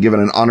 He's being given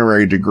an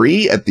honorary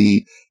degree at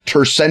the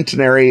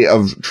tercentenary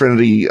of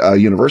Trinity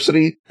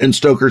University. And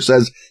Stoker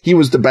says he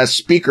was the best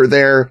speaker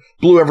there,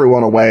 blew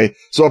everyone away.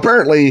 So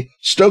apparently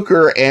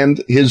Stoker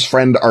and his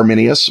friend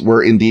Arminius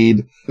were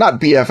indeed not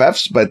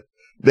BFFs, but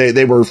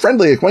they were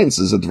friendly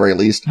acquaintances at the very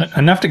least.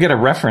 Enough to get a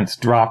reference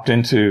dropped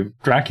into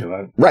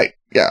Dracula. Right.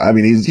 Yeah. I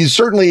mean, he's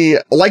certainly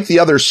like the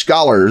other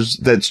scholars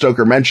that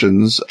Stoker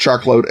mentions,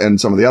 Charclot and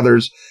some of the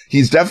others.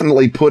 He's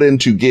definitely put in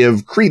to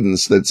give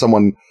credence that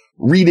someone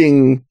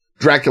reading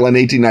Dracula in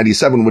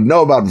 1897 would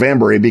know about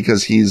Vanbury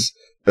because he's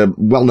a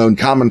well-known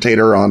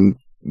commentator on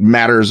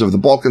matters of the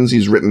Balkans.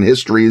 He's written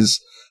histories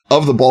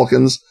of the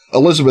Balkans.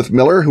 Elizabeth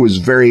Miller, who is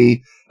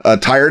very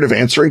tired of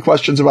answering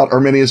questions about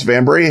Arminius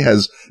Vanbury,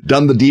 has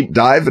done the deep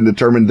dive and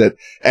determined that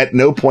at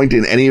no point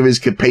in any of his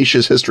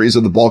capacious histories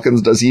of the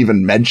Balkans does he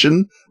even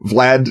mention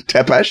Vlad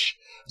Tepes.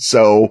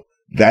 So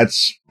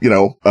that's,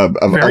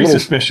 a very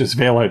suspicious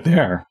veil out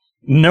there.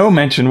 No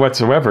mention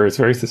whatsoever. It's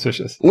very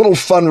suspicious. A little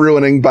fun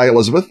ruining by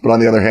Elizabeth, but on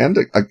the other hand,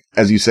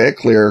 as you say, a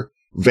clear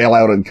veil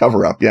out and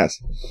cover up. Yes.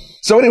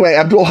 So anyway,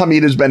 Abdul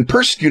Hamid has been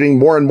persecuting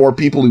more and more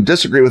people who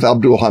disagree with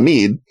Abdul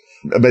Hamid,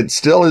 but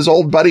still his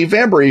old buddy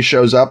Vanbury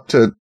shows up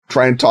to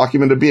try and talk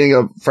him into being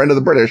a friend of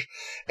the British.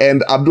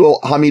 And Abdul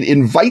Hamid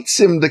invites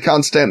him to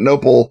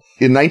Constantinople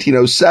in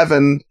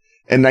 1907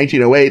 and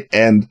 1908.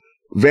 And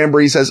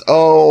Vanbury says,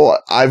 oh,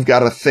 I've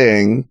got a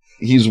thing.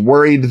 He's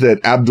worried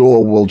that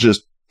Abdul will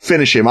just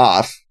finish him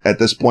off at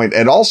this point.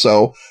 And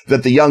also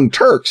that the Young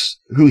Turks,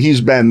 who he's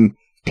been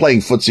playing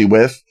footsie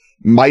with,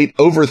 might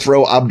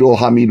overthrow Abdul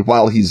Hamid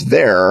while he's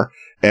there.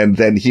 And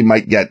then he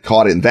might get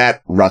caught in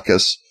that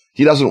ruckus.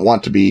 He doesn't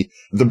want to be.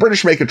 The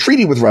British make a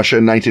treaty with Russia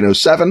in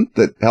 1907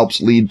 that helps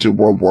lead to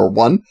World War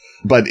I,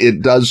 but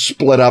it does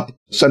split up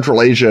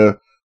Central Asia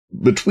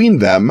between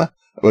them,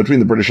 between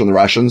the British and the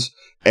Russians.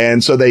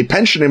 And so they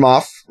pension him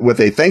off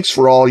with a thanks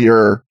for all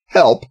your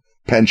help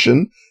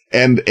pension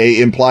and a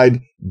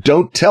implied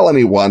don't tell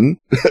anyone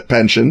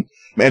pension.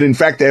 And in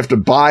fact, they have to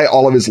buy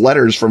all of his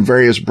letters from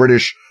various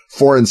British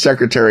foreign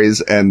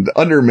secretaries and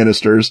under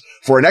ministers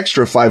for an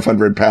extra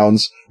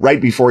 £500 right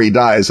before he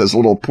dies as a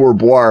little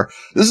pourboire.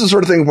 This is the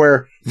sort of thing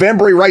where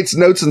Vanbury writes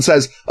notes and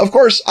says, of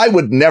course, I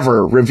would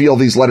never reveal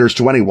these letters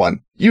to anyone.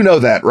 You know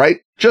that,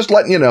 right? Just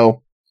letting you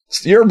know.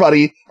 Your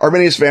buddy,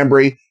 Arminius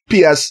Vanbury,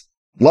 P.S.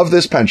 Love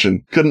this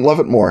pension. Couldn't love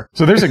it more.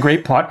 So there's a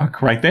great plot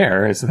hook right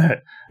there, is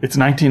that it's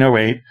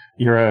 1908.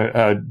 You're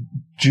a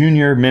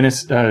junior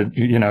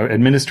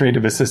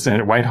administrative assistant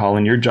at Whitehall,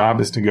 and your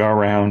job is to go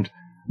around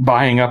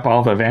buying up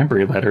all the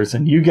Vanbury letters,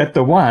 and you get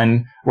the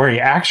one where he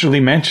actually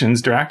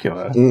mentions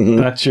Dracula. Mm-hmm.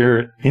 That's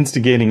your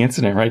instigating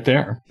incident right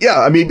there. Yeah,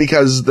 I mean,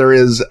 because there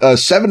is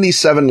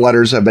 77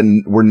 letters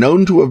were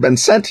known to have been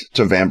sent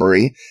to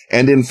Vanbury,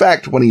 and in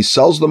fact, when he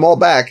sells them all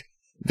back,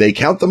 they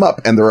count them up,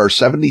 and there are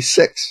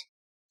 76.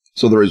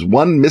 So there is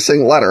one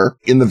missing letter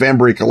in the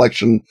Vanbury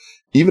collection,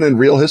 even in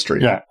real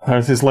history. Yeah, that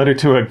was his letter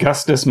to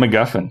Augustus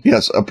MacGuffin.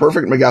 Yes, a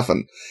perfect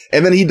MacGuffin.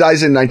 And then he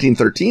dies in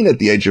 1913 at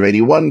the age of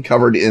 81,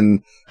 covered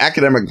in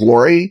academic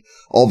glory,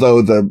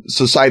 although the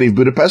Society of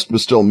Budapest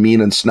was still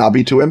mean and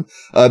snobby to him.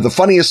 The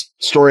funniest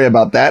story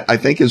about that, I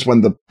think, is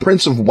when the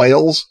Prince of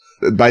Wales,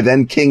 by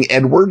then King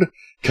Edward,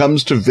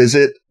 comes to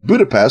visit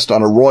Budapest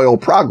on a royal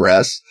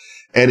progress,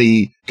 and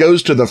he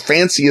goes to the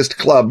fanciest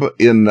club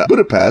in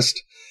Budapest,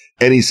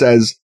 and he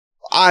says,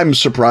 I'm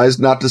surprised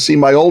not to see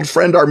my old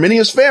friend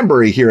Arminius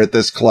Vanbury here at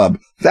this club.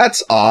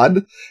 That's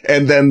odd.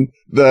 And then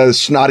the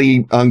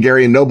snotty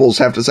Hungarian nobles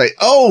have to say,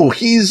 oh,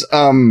 he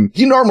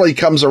normally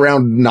comes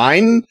around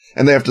 9,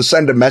 and they have to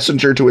send a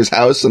messenger to his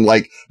house and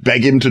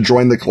beg him to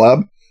join the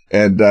club.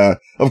 And,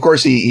 of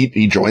course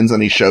he joins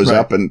and he shows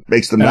up and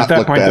makes them not look bad. At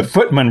that point, the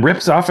footman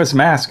rips off his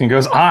mask and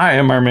goes, I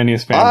am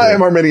Arminius Vanbury. I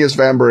am Arminius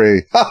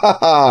Vanbury. Ha ha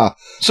ha.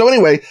 So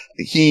anyway,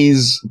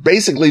 he's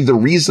basically the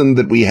reason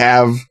that we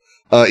have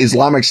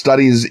Islamic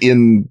studies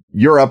in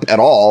Europe at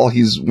all.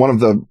 He's one of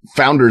the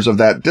founders of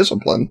that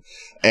discipline.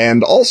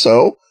 And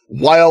also,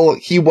 while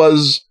he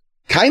was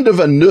kind of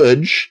a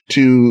nudge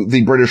to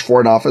the British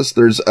Foreign Office,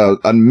 there's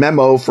a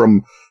memo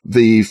from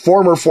the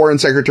former foreign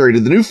secretary to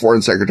the new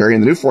foreign secretary,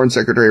 and the new foreign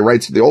secretary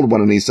writes to the old one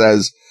and he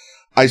says,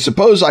 I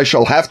suppose I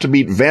shall have to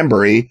meet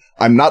Vanbury.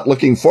 I'm not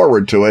looking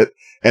forward to it.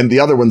 And the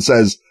other one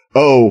says,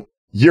 oh,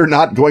 you're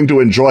not going to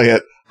enjoy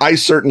it. I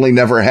certainly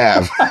never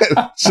have.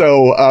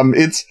 So,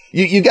 it's,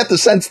 you get the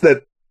sense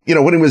that, you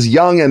know, when he was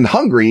young and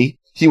hungry,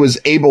 he was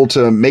able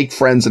to make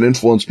friends and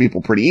influence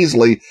people pretty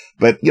easily.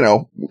 But, you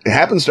know, it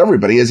happens to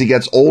everybody as he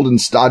gets old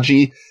and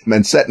stodgy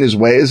and set in his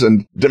ways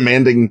and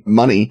demanding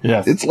money.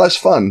 Yes. It's less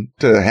fun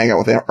to hang out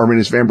with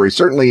Arminius Vanbrugh,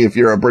 certainly if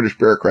you're a British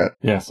bureaucrat.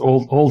 Yes,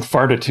 old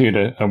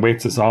fartitude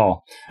awaits us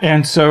all.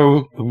 And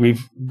so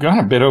we've gone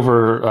a bit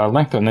over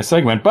length on this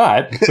segment,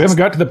 but we haven't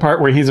got to the part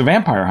where he's a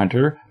vampire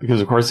hunter,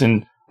 because, of course,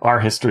 in our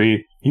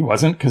history, he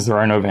wasn't, because there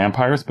are no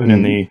vampires. But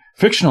in the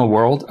fictional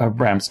world of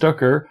Bram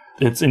Stoker,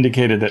 it's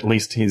indicated that at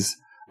least he's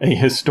a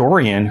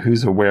historian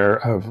who's aware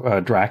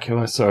of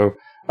Dracula. So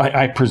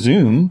I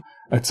presume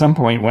at some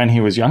point when he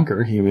was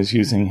younger, he was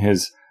using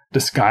his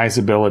disguise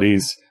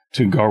abilities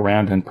to go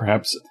around and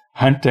perhaps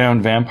hunt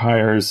down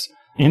vampires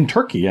in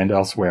Turkey and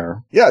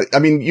elsewhere. Yeah, I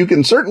mean, you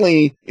can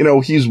certainly, you know,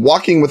 he's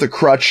walking with a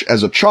crutch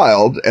as a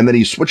child, and then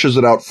he switches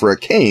it out for a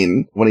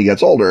cane when he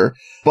gets older.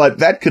 But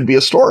that could be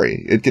a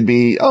story. It could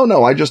be, oh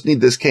no, I just need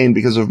this cane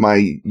because of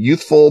my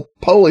youthful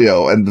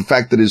polio. And the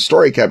fact that his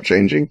story kept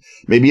changing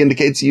maybe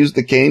indicates he used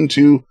the cane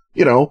to,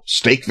 you know,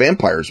 stake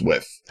vampires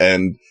with.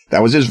 And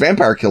that was his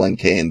vampire killing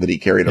cane that he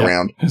carried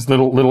around. His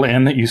little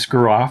end that you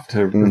screw off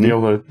to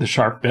reveal the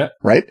sharp bit.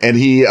 Right. And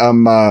he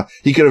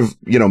could have,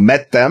 you know,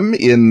 met them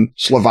in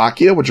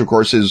Slovakia, which of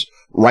course is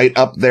right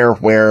up there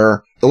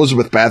where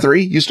Elizabeth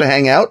Bathory used to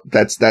hang out.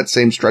 That's that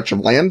same stretch of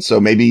land. So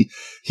maybe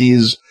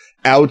he's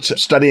out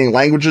studying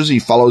languages. He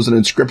follows an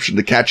inscription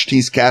to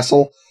Cachetes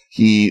Castle.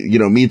 He, you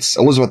know, meets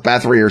Elizabeth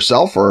Bathory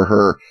herself, or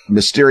her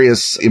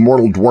mysterious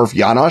immortal dwarf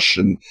Janosch,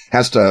 and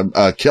has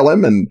to kill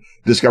him, and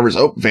discovers,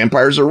 oh,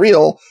 vampires are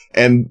real.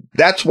 And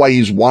that's why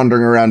he's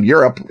wandering around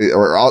Europe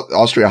or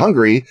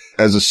Austria-Hungary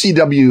as a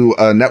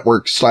CW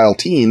network style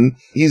teen.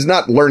 He's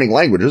not learning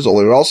languages,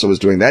 although he also is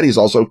doing that. He's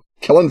also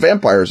killing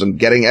vampires and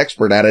getting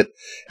expert at it.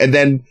 And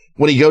then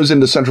when he goes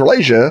into Central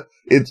Asia,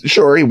 it's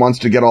sure he wants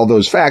to get all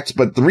those facts,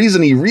 but the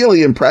reason he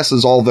really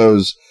impresses all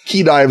those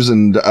key dives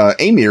and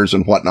emirs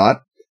and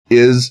whatnot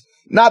is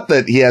not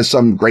that he has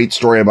some great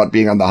story about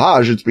being on the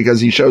Hajj. It's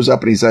because he shows up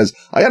and he says,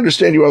 I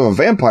understand you have a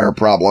vampire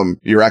problem,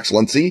 Your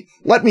Excellency.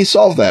 Let me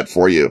solve that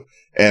for you.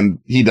 And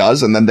he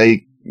does. And then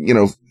they, you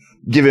know,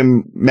 give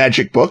him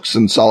magic books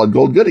and solid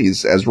gold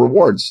goodies as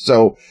rewards.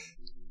 So,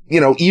 you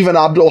know, even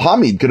Abdul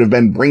Hamid could have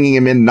been bringing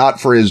him in not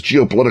for his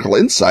geopolitical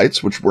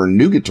insights, which were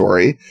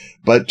nugatory,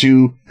 but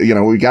to, you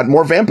know, we got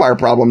more vampire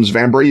problems,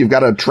 Vanbrugh. You've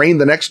got to train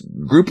the next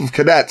group of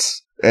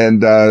cadets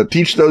and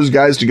teach those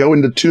guys to go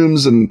into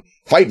tombs and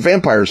fight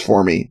vampires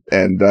for me.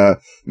 And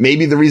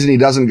maybe the reason he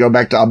doesn't go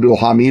back to Abdul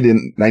Hamid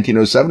in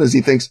 1907 is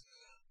he thinks,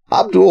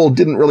 Abdul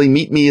didn't really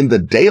meet me in the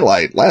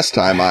daylight last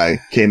time I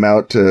came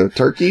out to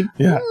Turkey.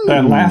 Yeah,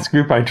 that last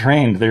group I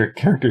trained, their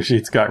character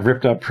sheets got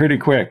ripped up pretty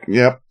quick.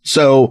 Yep.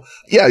 So,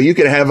 yeah, you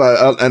could have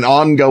an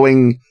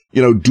ongoing,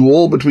 you know,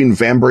 duel between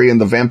Vanbrugh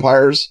and the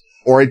vampires,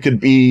 or it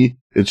could be,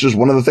 it's just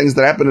one of the things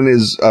that happened in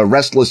his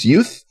restless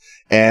youth.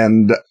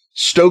 And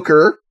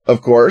Stoker,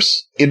 of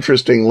course,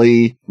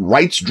 interestingly,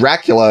 writes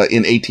Dracula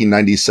in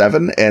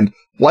 1897. And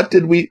what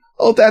did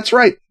oh, that's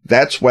right.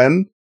 That's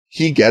when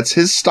he gets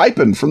his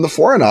stipend from the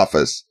Foreign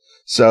Office.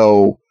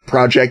 So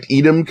Project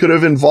Edom could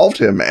have involved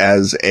him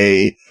as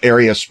a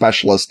area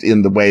specialist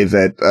in the way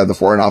that the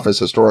Foreign Office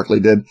historically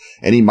did.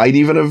 And he might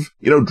even have,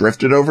 you know,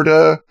 drifted over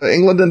to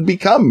England and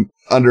become,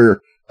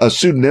 under a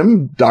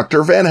pseudonym,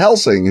 Dr. Van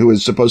Helsing, who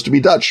is supposed to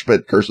be Dutch,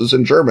 but curses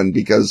in German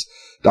because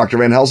Dr.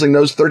 Van Helsing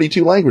knows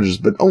 32 languages,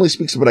 but only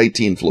speaks about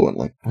 18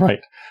 fluently.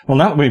 Right. Well,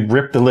 now that we've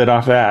ripped the lid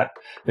off that,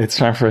 it's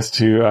time for us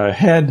to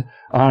head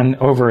on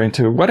over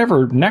into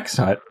whatever next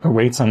hut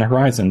awaits on the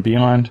horizon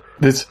beyond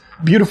this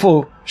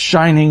beautiful,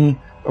 shining,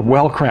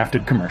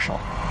 well-crafted commercial.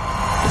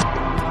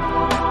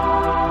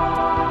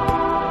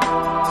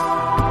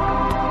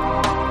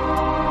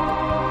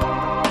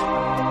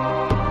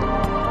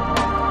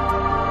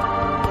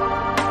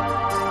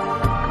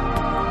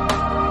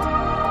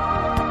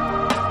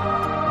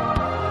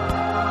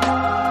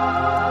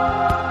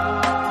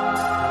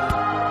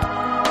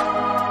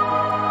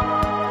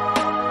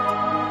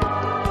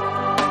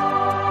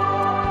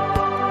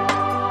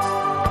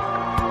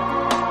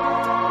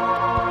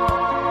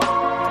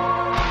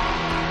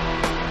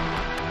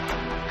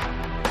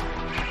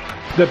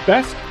 The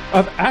best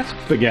of Ask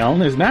the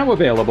Geln is now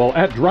available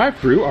at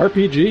Drive-Thru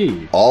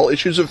RPG. All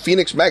issues of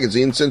Phoenix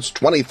Magazine since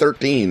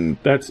 2013.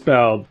 That's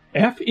spelled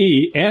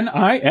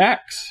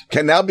F-E-N-I-X.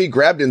 Can now be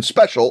grabbed in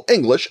special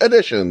English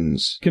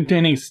editions.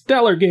 Containing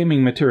stellar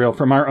gaming material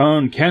from our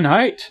own Ken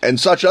Hite. And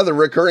such other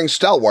recurring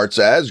stalwarts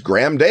as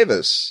Graham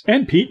Davis.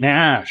 And Pete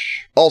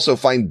Nash. also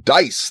find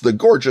Dice, the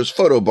gorgeous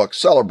photo book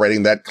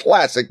celebrating that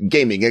classic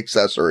gaming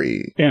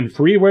accessory. And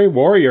Freeway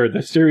Warrior,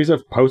 the series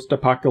of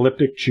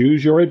post-apocalyptic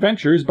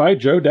choose-your-adventures by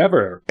Joe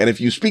Dever. And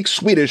if you speak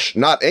Swedish,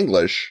 not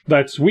English,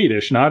 that's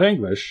Swedish, not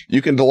English,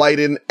 you can delight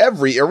in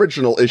every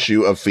original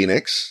issue of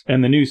Phoenix.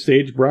 And the new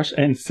Sagebrush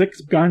and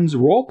Six Guns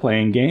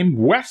role-playing game,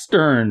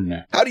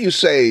 Western. How do you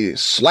say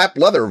slap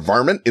leather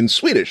varmint in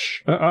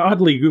Swedish?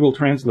 Oddly, Google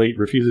Translate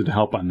refuses to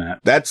help on that.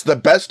 That's the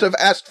best of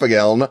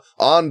Astfageln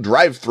on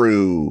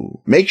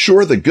Drive-Thru. Make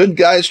sure the good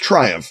guys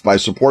triumph by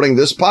supporting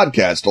this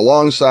podcast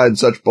alongside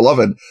such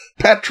beloved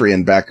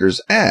Patreon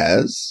backers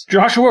as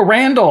Joshua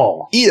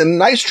Randall, Ian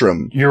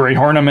Nystrom, Yuri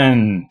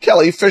Horneman,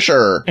 Kelly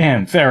Fisher,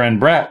 and Theron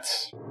Brett.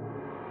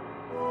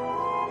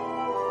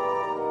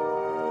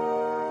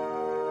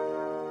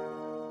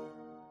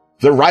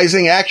 The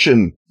Rising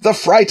Action, the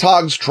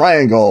Freitag's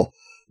Triangle,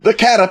 the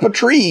Cat Up a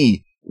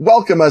Tree.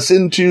 Welcome us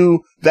into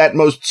that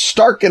most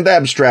stark and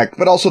abstract,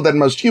 but also that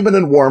most human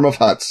and warm of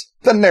huts,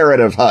 the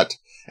Narrative Hut.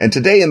 And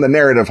today in the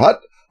Narrative Hut,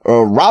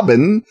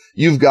 Robin,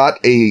 you've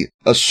got a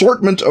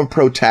assortment of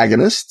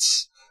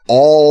protagonists,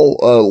 all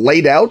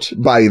laid out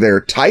by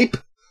their type,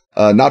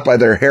 not by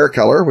their hair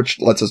color, which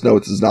lets us know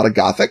this is not a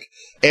gothic.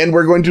 And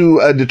we're going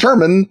to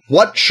determine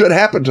what should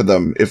happen to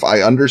them if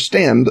I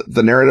understand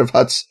the Narrative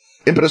Hut's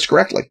impetus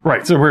correctly.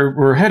 Right. So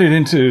we're headed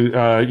into,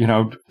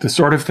 the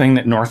sort of thing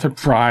that Northrop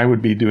Frye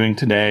would be doing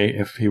today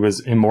if he was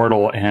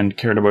immortal and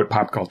cared about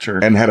pop culture.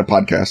 And had a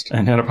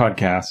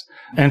podcast.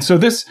 And so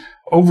this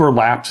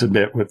overlaps a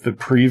bit with the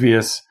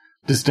previous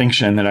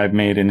distinction that I've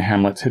made in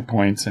Hamlet's Hit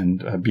Points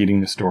and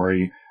Beating the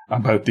Story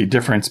about the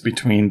difference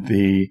between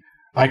the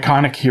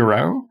iconic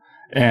hero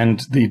and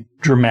the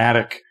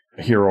dramatic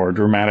hero or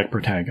dramatic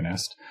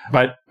protagonist.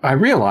 But I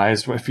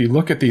realized if you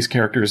look at these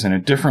characters in a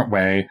different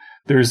way,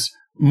 there's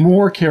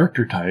more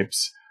character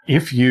types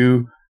if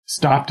you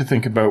stop to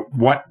think about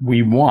what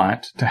we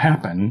want to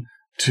happen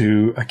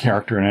to a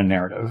character in a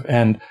narrative.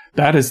 And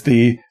that is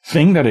the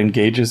thing that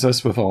engages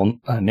us with all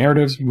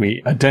narratives.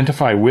 We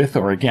identify with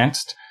or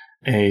against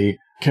a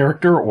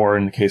character, or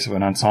in the case of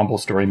an ensemble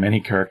story, many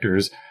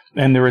characters.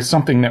 And there is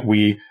something that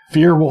we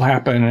fear will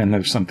happen, and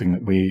there's something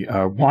that we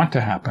want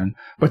to happen.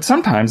 But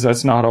sometimes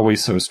that's not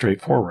always so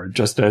straightforward,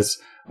 just as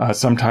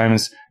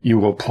sometimes you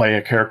will play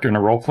a character in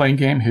a role-playing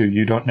game who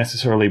you don't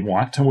necessarily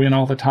want to win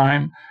all the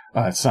time.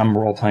 Some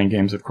role-playing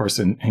games, of course,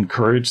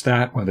 encourage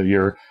that, whether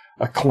you're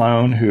a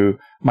clone who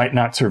might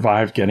not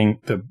survive getting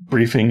the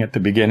briefing at the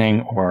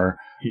beginning, or,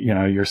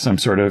 you're some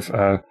sort of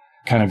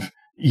kind of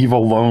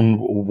evil lone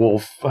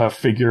wolf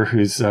figure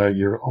who's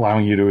you're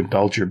allowing you to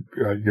indulge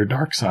your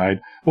dark side.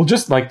 Well,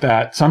 just like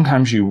that,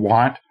 sometimes you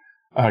want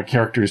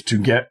characters to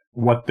get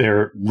what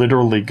they're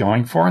literally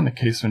going for. In the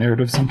case of a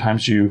narrative,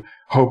 sometimes you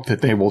hope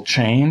that they will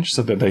change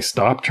so that they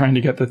stop trying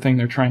to get the thing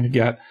they're trying to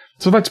get.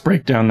 So let's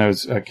break down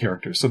those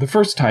characters. So the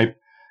first type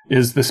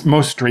is this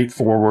most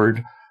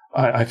straightforward,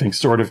 I think,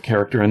 sort of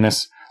character. And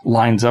this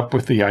lines up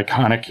with the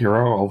iconic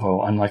hero,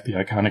 although unlike the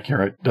iconic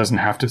hero, it doesn't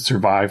have to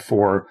survive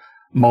for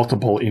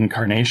multiple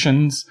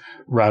incarnations,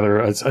 rather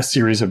a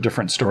series of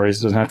different stories.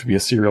 It doesn't have to be a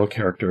serial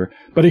character.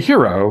 But a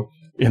hero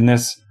in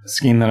this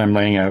scheme that I'm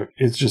laying out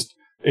is just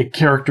a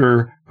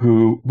character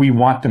who we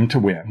want them to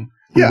win.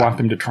 We want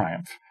them to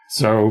triumph.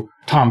 So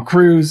Tom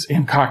Cruise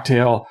in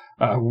Cocktail,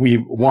 we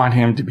want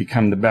him to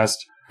become the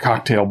best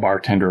cocktail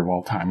bartender of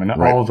all time. And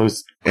all of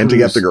those and to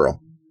get the girl.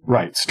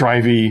 Right.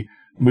 Strivey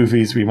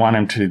movies, we want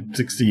him to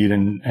succeed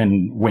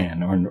and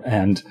win.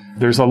 And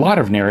there's a lot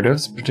of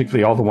narratives,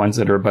 particularly all the ones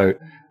that are about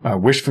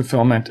wish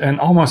fulfillment, and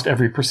almost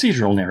every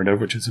procedural narrative,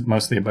 which is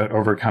mostly about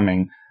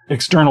overcoming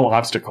external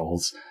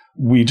obstacles.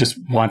 We just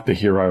want the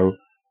hero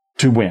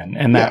to win.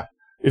 And that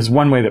is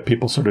one way that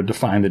people sort of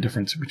define the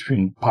difference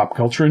between pop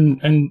culture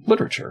and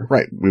literature.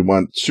 Right. We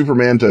want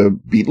Superman to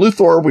beat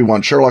Luthor. We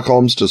want Sherlock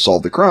Holmes to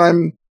solve the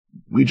crime.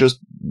 We just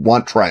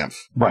want triumph.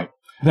 Right.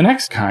 The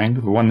next kind,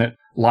 the one that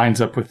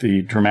lines up with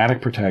the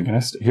dramatic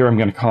protagonist, here I'm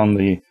going to call him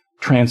the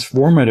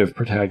transformative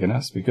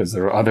protagonist, because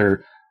there are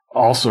other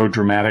also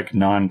dramatic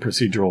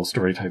non-procedural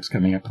story types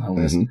coming up on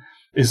the list,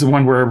 is the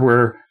one where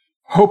we're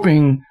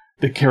hoping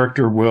the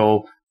character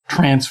will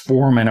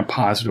transform in a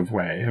positive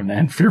way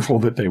and fearful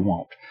that they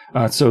won't.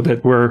 So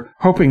that we're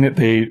hoping that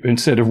they,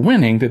 instead of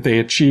winning, that they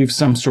achieve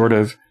some sort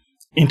of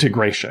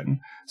integration,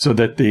 so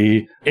that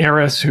the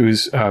heiress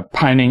who's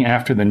pining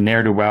after the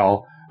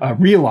ne'er-do-well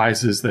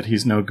realizes that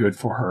he's no good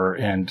for her,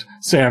 and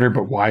sadder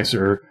but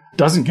wiser,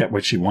 doesn't get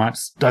what she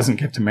wants, doesn't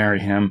get to marry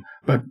him,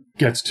 but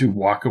gets to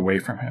walk away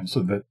from him.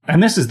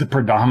 And this is the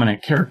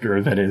predominant character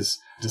that is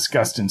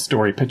discussed in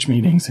story pitch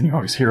meetings, and you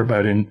always hear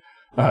about in,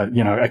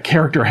 a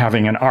character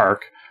having an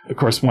arc. Of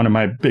course, one of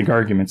my big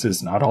arguments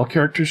is not all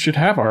characters should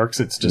have arcs.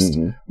 It's just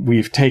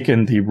we've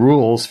taken the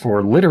rules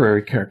for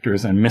literary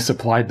characters and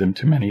misapplied them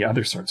to many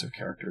other sorts of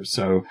characters.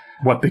 So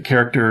what the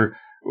character,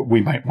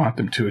 we might want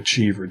them to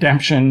achieve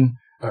redemption,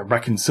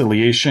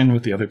 reconciliation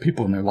with the other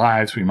people in their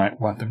lives. We might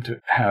want them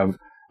to have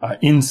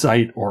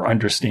insight or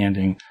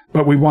understanding,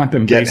 but we want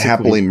them get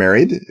happily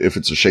married. If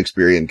it's a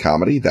Shakespearean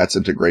comedy, that's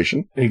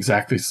integration.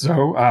 Exactly.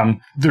 So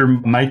there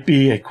might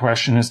be a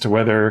question as to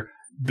whether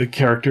the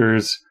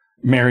character's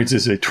marriage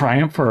is a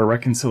triumph or a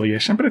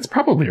reconciliation, but it's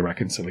probably a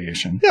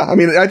reconciliation. Yeah, I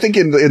mean, I think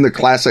in the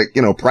classic,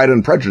 Pride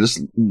and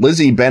Prejudice,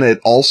 Lizzie Bennet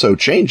also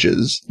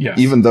changes, yes.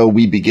 Even though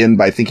we begin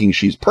by thinking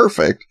she's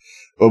perfect,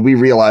 but we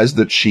realize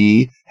that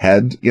she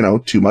had,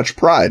 too much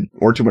pride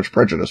or too much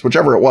prejudice,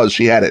 whichever it was,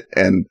 she had it,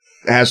 and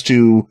has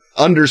to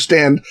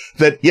understand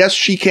that, yes,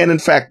 she can in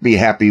fact be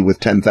happy with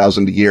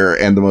 10,000 a year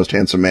and the most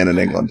handsome man in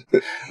England.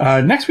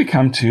 Next we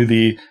come to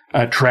the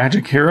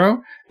tragic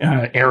hero.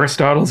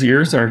 Aristotle's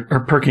ears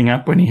are perking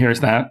up when he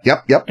hears that.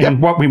 Yep.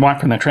 And what we want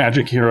from the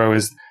tragic hero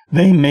is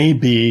they may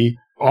be,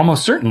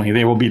 almost certainly,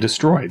 they will be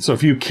destroyed. So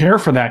if you care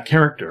for that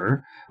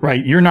character,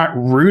 right, you're not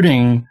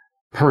rooting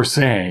per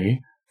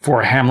se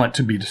for Hamlet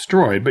to be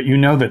destroyed, but you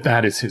know that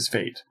that is his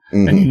fate.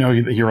 Mm-hmm. And you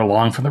know that you're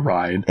along for the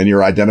ride. And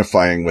you're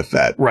identifying with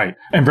that. Right.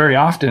 And very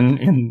often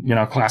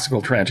in,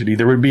 classical tragedy,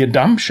 there would be a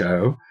dumb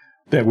show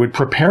that would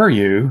prepare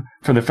you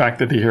for the fact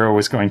that the hero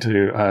was going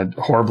to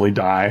horribly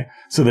die,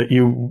 so that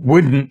you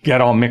wouldn't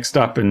get all mixed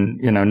up and,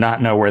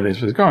 not know where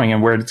this was going.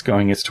 And where it's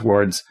going is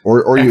towards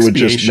Or you would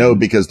just know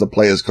because the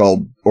play is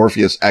called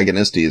Orpheus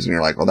Agonistes, and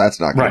you're like, well,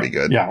 that's not going to be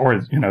good. Yeah, or,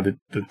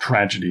 the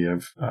tragedy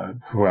of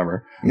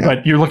whoever. Yeah.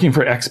 But you're looking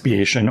for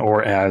expiation,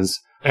 or as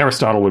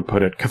Aristotle would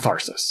put it,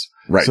 catharsis.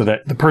 Right. So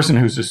that the person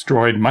who's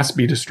destroyed must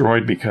be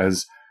destroyed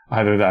because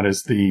either that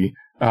is the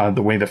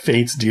way the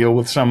fates deal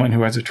with someone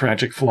who has a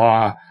tragic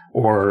flaw,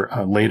 or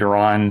later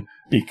on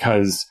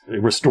because it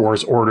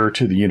restores order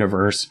to the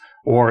universe,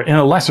 or in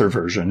a lesser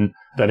version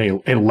that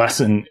a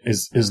lesson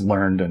is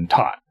learned and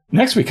taught.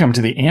 Next, we come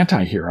to the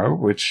anti-hero,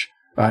 which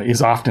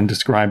is often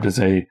described as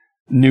a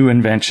new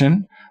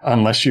invention,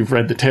 unless you've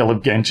read The Tale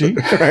of Genji.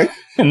 Right.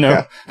 And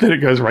know that it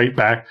goes right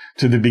back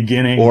to the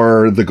beginning.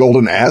 Or The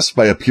Golden Ass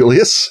by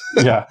Apuleius.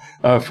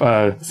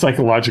 Of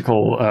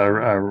psychological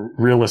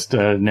realist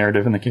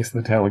narrative in the case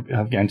of The Tale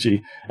of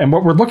Genji. And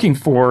what we're looking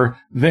for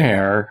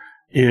there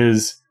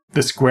is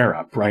the square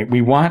up, right?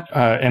 We want,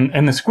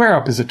 and the square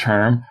up is a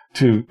term,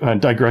 to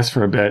digress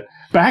for a bit.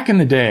 Back in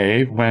the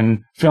day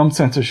when film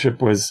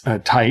censorship was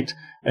tight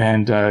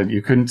and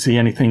you couldn't see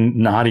anything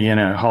naughty in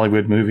a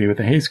Hollywood movie with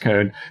the Hays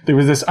Code, there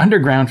was this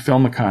underground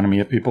film economy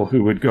of people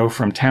who would go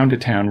from town to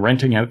town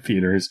renting out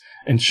theaters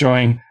and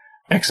showing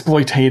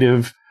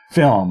exploitative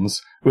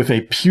films with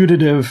a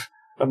putative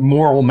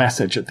moral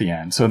message at the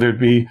end. So there'd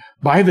be,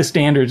 by the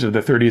standards of the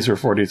 30s or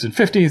 40s and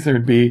 50s,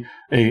 there'd be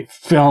a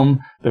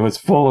film that was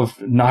full of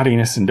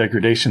naughtiness and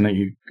degradation that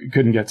you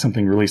couldn't get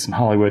something released in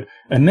Hollywood.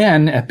 And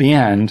then at the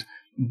end,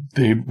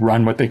 they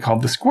run what they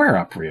called the square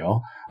up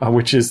reel,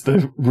 which is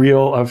the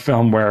reel of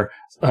film where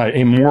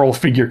a moral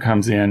figure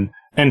comes in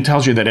and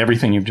tells you that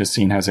everything you've just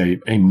seen has a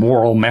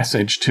moral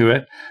message to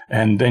it.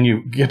 And then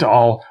you get to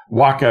all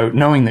walk out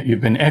knowing that you've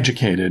been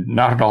educated,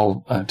 not at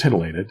all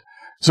titillated.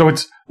 So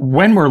it's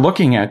when we're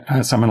looking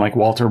at someone like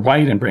Walter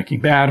White in Breaking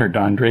Bad or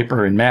Don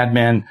Draper in Mad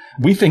Men,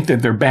 we think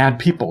that they're bad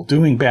people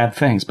doing bad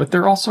things, but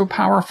they're also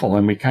powerful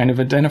and we kind of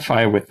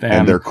identify with them.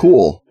 And they're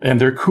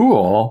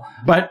cool.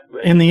 But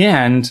in the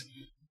end,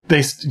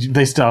 they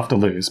still have to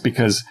lose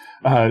because,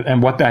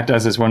 and what that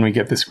does is when we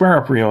get the square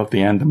up reel at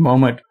the end, the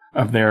moment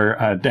of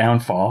their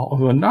downfall,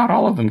 although not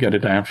all of them get a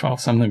downfall,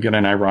 some of them get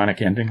an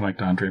ironic ending like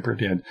Don Draper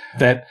did,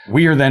 that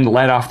we are then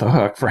let off the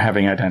hook for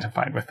having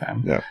identified with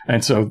them. Yeah.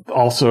 And so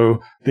also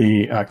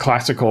the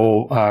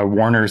classical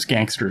Warner's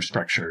gangster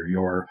structure,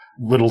 your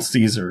Little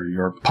Caesar,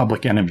 your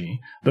Public Enemy,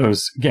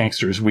 those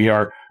gangsters, we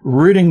are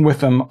rooting with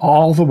them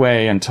all the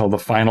way until the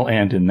final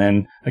end. And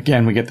then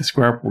again, we get the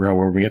square up reel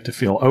where we get to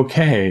feel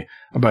okay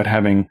about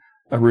having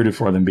rooted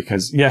for them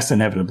because yes,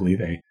 inevitably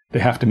they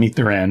have to meet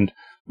their end.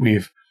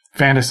 We've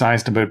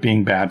fantasized about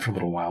being bad for a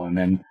little while, and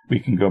then we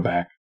can go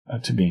back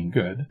to being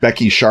good.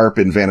 Becky Sharp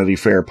in Vanity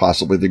Fair,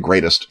 possibly the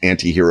greatest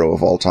anti-hero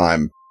of all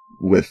time,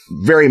 with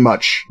very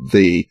much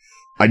the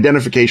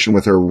identification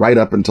with her right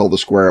up until the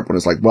square up when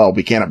it's like, well,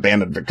 we can't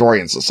abandon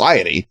Victorian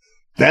society.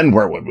 Then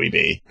where would we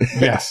be?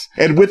 Yes.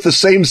 And with the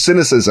same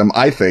cynicism,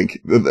 I think,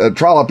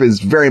 Trollope is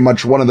very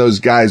much one of those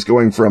guys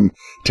going from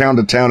town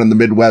to town in the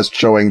Midwest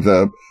showing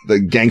the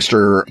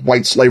gangster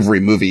white slavery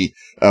movie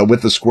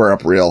with the square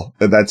up reel.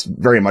 That's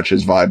very much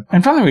his vibe.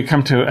 And finally, we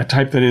come to a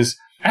type that is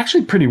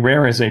actually pretty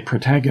rare as a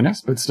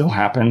protagonist, but still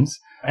happens.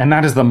 And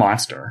that is the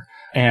monster.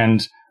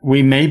 And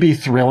we may be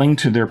thrilling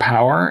to their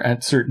power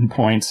at certain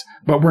points,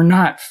 but we're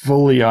not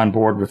fully on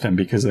board with them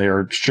because they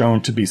are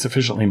shown to be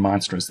sufficiently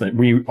monstrous that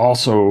we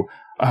also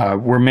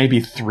we're maybe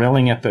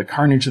thrilling at the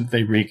carnage that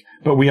they wreak,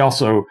 but we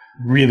also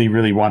really,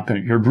 really want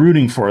them. You're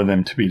rooting for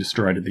them to be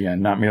destroyed at the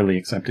end, not merely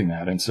accepting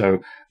that. And so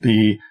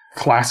the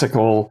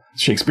classical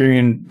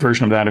Shakespearean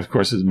version of that, of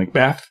course, is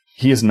Macbeth.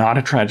 He is not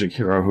a tragic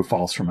hero who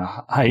falls from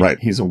a height. Right.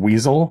 He's a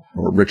weasel.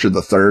 Or Richard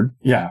III.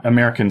 Yeah.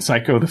 American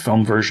Psycho, the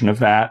film version of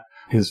that,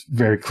 is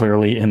very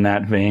clearly in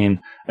that vein.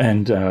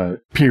 And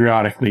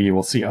periodically you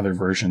will see other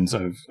versions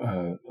of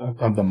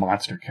the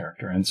monster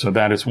character. And so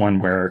that is one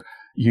where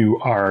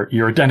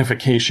your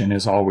identification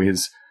is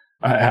always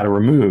at a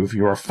remove.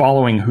 You are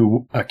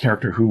following a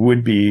character who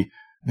would be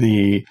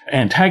the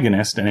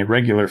antagonist in a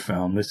regular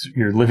film.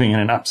 You're living in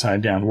an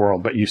upside down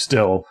world, but you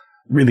still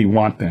really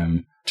want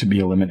them to be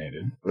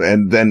eliminated.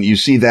 And then you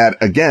see that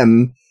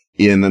again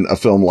in a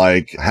film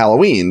like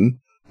Halloween,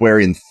 where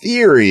in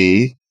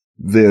theory,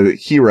 the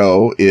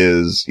hero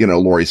is,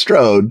 Laurie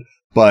Strode,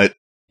 but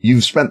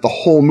you've spent the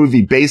whole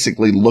movie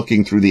basically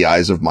looking through the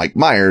eyes of Mike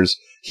Myers.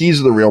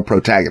 He's the real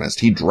protagonist.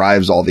 He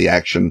drives all the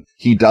action.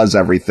 He does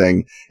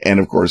everything.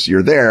 And of course,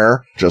 you're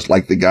there, just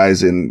like the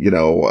guys in,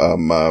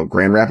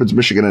 Grand Rapids,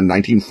 Michigan in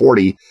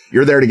 1940.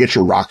 You're there to get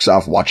your rocks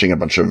off watching a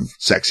bunch of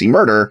sexy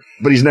murder,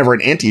 but he's never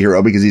an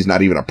anti-hero because he's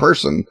not even a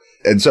person.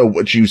 And so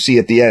what you see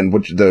at the end,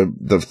 which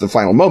the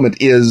final moment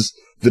is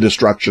the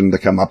destruction, the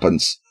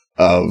comeuppance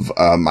of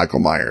Michael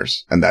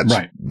Myers. And that's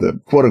right. The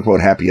quote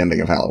unquote happy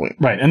ending of Halloween.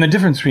 Right. And the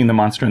difference between the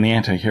monster and the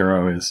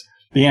anti-hero is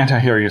the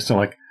anti-hero, you're still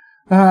like,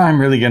 I'm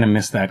really going to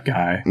miss that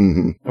guy.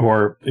 Mm-hmm.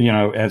 Or,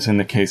 as in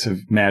the case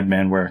of Mad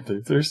Men, where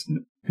there's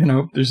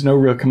no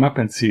real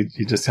comeuppance.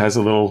 He just has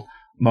a little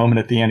moment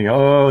at the end.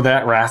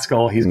 That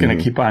rascal, he's going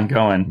to keep on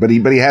going. But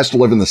he has to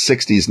live in the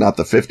 60s, not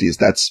the 50s.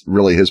 That's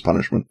really his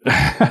punishment.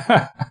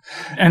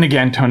 And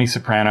again, Tony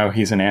Soprano,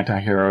 he's an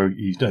anti-hero.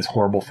 He does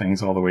horrible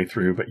things all the way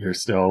through, but you're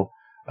still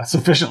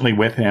sufficiently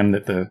with him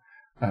that the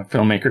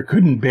filmmaker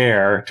couldn't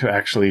bear to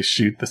actually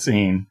shoot the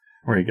scene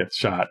where he gets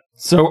shot.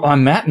 So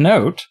on that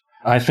note,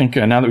 I think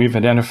now that we've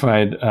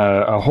identified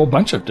a whole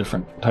bunch of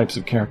different types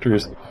of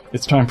characters,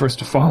 it's time for us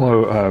to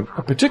follow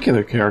a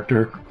particular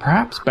character,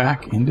 perhaps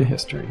back into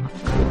history.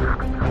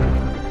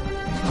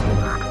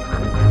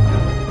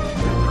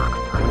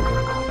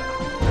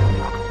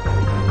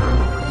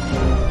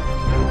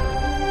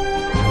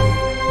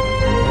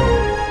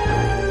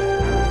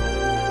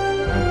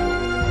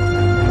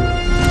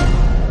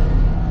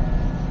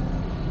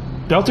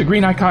 Delta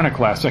Green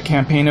Iconoclast, a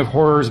campaign of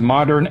horrors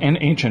modern and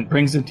ancient,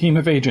 brings a team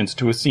of agents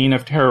to a scene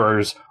of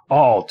terrors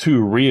all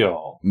too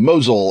real.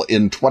 Mosul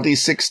in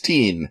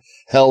 2016,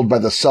 held by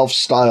the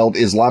self-styled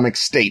Islamic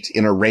State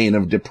in a reign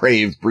of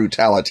depraved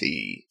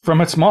brutality.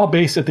 From a small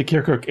base at the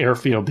Kirkuk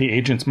airfield, the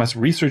agents must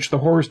research the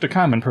horrors to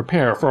come and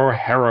prepare for a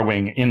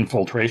harrowing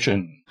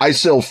infiltration.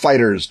 ISIL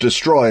fighters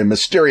destroy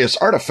mysterious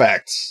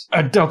artifacts.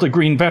 A Delta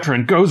Green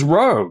veteran goes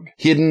rogue.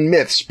 Hidden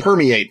myths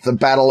permeate the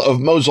Battle of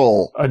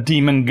Mosul. A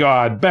demon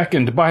god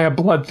beckoned by a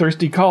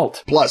bloodthirsty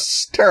cult.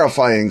 Plus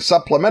terrifying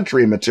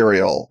supplementary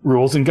material.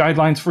 Rules and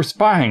guidelines for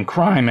spying,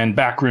 crime, and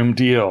backroom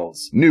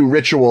deals. New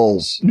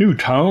rituals. New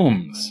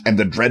tomes. And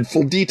the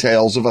dreadful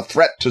details of a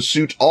threat to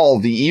suit all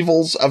the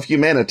evils of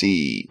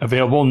humanity.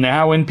 Available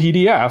now in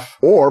PDF.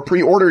 Or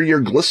pre-order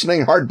your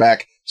glistening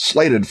hardback,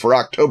 slated for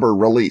October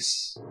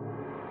release.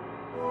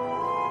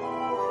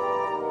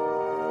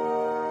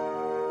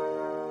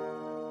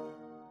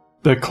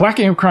 The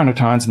clacking of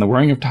chronotons and the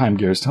whirring of time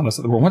gears tell us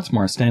that they were once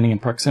more standing in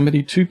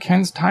proximity to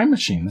Ken's time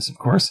machine. This, of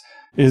course,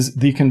 is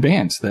the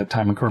conveyance that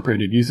Time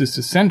Incorporated uses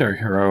to send our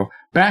hero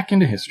back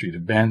into history to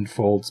bend,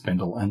 fold,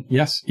 spindle, and,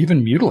 yes,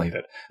 even mutilate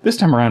it. This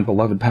time around,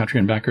 beloved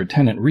Patreon backer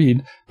Tennant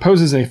Reed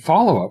poses a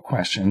follow-up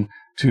question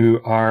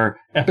to our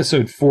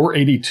episode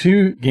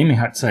 482 Gaming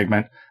Hut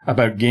segment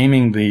about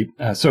gaming the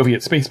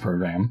Soviet space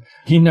program.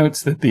 He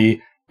notes that the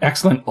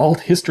excellent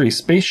alt-history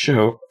space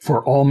show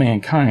For All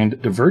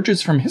Mankind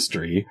diverges from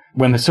history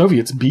when the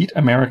Soviets beat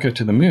America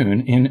to the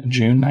moon in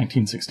June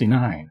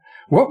 1969.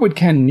 What would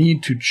Ken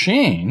need to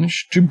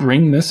change to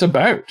bring this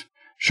about?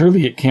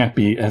 Surely it can't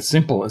be as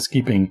simple as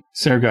keeping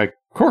Sergei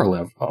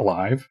Korolev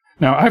alive.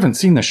 Now, I haven't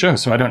seen the show,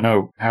 so I don't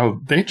know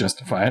how they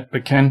justify it,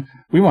 but Ken,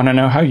 we want to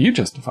know how you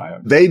justify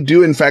it. They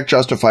do, in fact,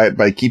 justify it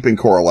by keeping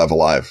Korolev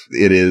alive.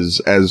 It is,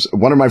 as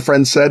one of my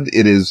friends said,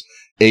 it is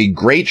a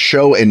great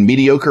show and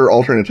mediocre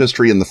alternate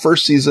history in the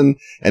first season,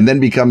 and then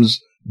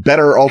becomes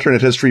better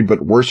alternate history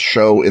but worse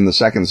show in the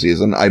second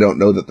season. I don't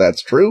know that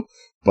that's true,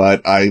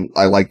 but I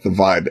like the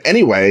vibe.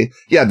 Anyway,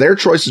 yeah, their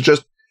choice is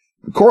just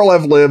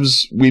Korolev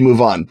lives, we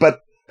move on. But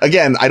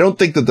again, I don't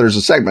think that there's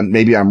a segment.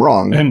 Maybe I'm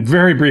wrong. And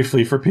very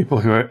briefly, for people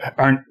who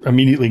aren't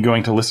immediately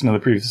going to listen to the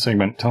previous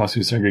segment, tell us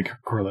who Sergei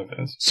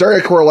Korolev is.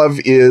 Sergei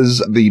Korolev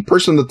is the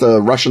person that the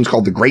Russians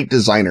called the Great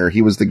Designer.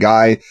 He was the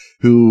guy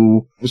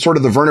who was sort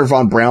of the Werner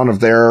von Braun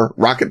of their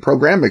rocket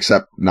program,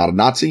 except not a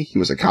Nazi. He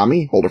was a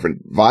commie, whole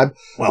different vibe.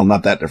 Well,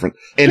 not that different.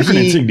 And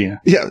different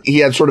insignia. Yeah, he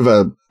had sort of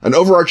an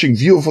overarching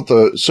view of what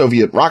the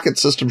Soviet rocket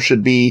system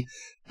should be.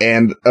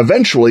 And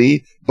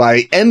eventually,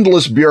 by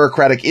endless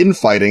bureaucratic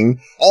infighting,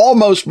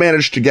 almost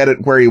managed to get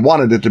it where he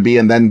wanted it to be,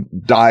 and then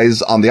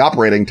dies on the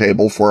operating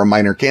table for a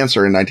minor cancer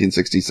in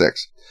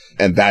 1966.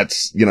 And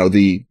that's,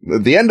 the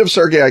end of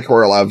Sergei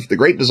Korolev, the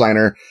great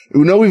designer,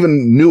 who no one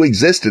even knew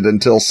existed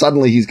until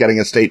suddenly he's getting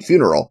a state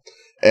funeral.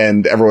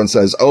 And everyone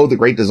says, oh, the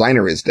great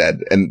designer is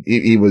dead. And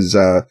he was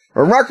a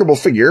remarkable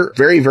figure,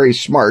 very, very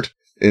smart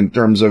in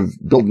terms of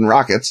building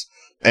rockets,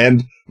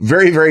 and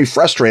very, very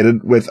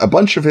frustrated with a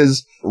bunch of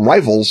his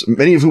rivals,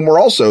 many of whom were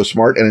also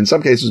smart, and in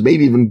some cases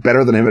maybe even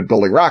better than him at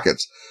building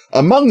rockets.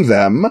 Among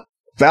them,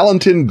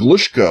 Valentin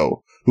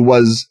Glushko, who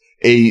was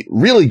a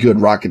really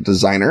good rocket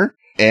designer,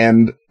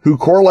 and who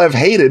Korolev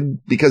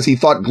hated because he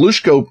thought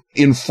Glushko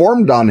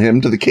informed on him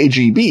to the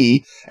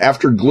KGB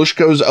after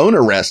Glushko's own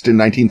arrest in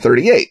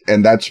 1938.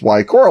 And that's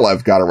why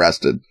Korolev got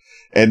arrested.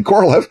 And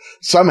Korolev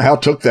somehow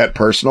took that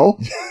personal.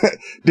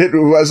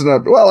 Everyone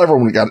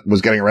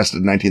was getting arrested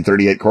in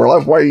 1938.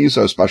 Korolev, why are you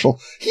so special?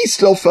 He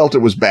still felt it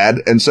was bad.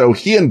 And so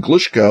he and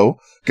Glushko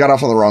got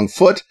off on the wrong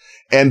foot.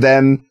 And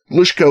then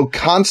Glushko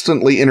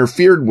constantly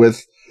interfered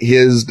with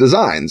his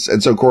designs.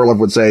 And so Korolev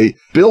would say,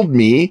 build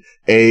me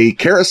a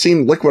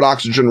kerosene liquid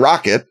oxygen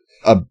rocket,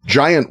 a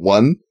giant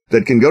one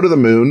that can go to the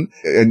moon.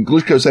 And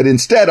Glushko said,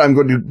 instead, I'm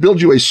going to build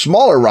you a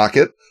smaller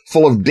rocket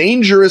full of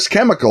dangerous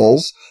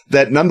chemicals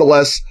that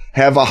nonetheless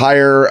have a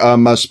higher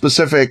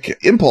specific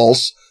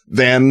impulse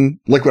than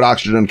liquid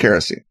oxygen and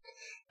kerosene.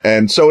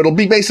 And so it'll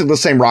be basically the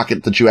same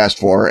rocket that you asked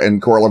for.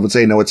 And Korolev would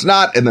say, no, it's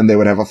not. And then they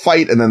would have a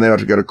fight. And then they would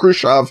have to go to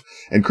Khrushchev.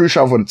 And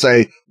Khrushchev would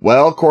say,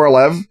 well,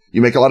 Korolev,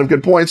 you make a lot of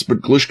good points,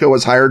 but Glushko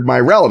has hired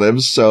my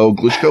relatives. So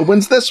Glushko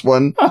wins this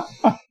one.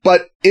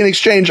 But in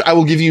exchange, I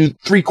will give you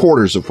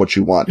 3/4 of what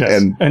you want.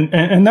 Yes.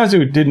 And those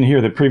who didn't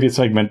hear the previous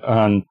segment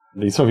on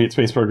the Soviet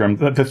space program,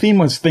 the theme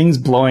was things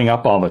blowing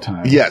up all the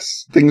time.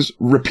 Yes, things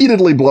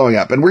repeatedly blowing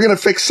up. And we're going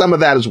to fix some of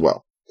that as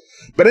well.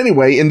 But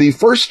anyway,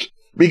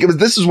 because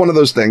this is one of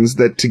those things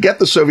that to get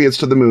the Soviets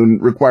to the moon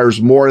requires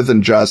more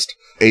than just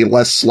a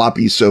less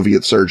sloppy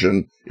Soviet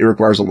surgeon. It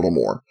requires a little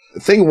more.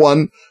 Thing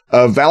one,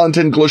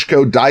 Valentin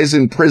Glushko dies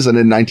in prison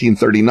in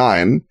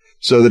 1939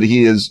 so that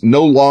he is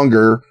no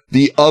longer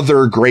the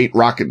other great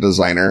rocket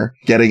designer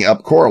getting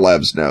up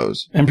Korolev's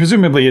nose. And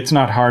presumably it's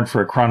not hard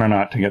for a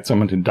chrononaut to get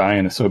someone to die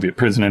in a Soviet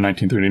prison in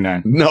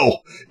 1939. No,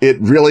 it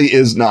really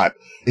is not.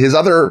 His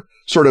other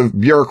sort of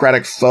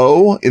bureaucratic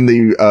foe in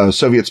the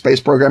Soviet space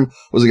program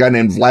was a guy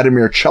named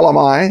Vladimir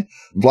Chelomey.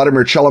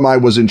 Vladimir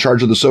Chelomey was in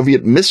charge of the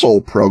Soviet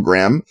missile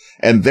program,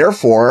 and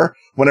therefore,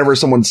 whenever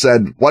someone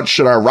said, what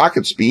should our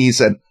rockets be? He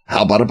said,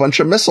 how about a bunch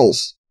of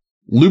missiles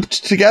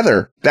looped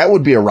together? That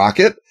would be a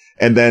rocket.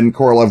 And then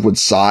Korolev would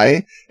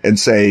sigh and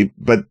say,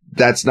 but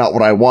that's not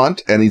what I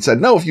want. And he said,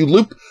 no, if you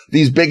loop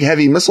these big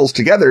heavy missiles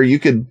together, you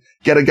could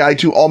get a guy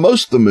to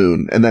almost the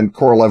moon. And then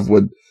Korolev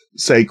would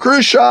say,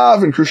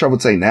 Khrushchev, and Khrushchev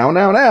would say,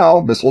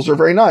 now, missiles are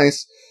very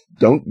nice.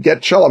 Don't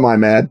get Chelomey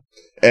mad.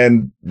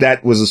 And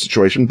that was the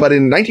situation. But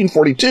in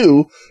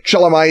 1942,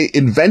 Chelomey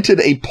invented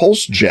a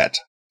pulse jet.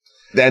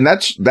 And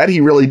that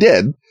he really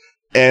did.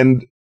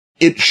 And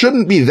it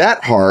shouldn't be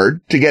that hard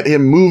to get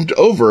him moved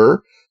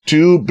over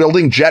to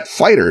building jet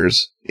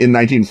fighters in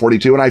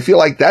 1942. And I feel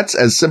like that's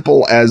as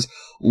simple as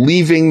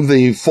leaving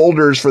the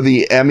folders for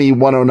the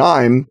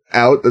Me-109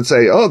 out that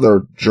say, oh,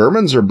 the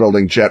Germans are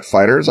building jet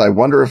fighters. I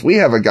wonder if we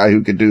have a guy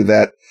who could do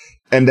that.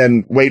 And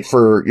then wait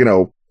for,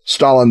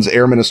 Stalin's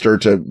air minister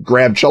to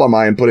grab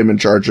Chelomey and put him in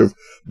charge of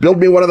build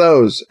me one of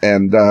those.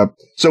 And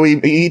so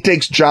he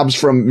takes jobs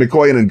from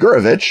Mikoyan and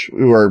Gurevich,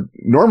 who are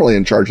normally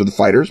in charge of the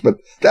fighters, but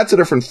that's a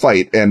different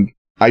fight. And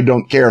I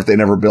don't care if they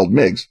never build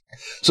MiGs.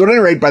 So at any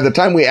rate, by the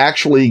time we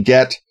actually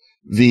get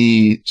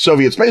the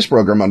Soviet space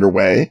program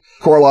underway,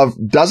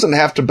 Korolev doesn't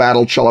have to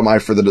battle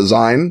Chelomey for the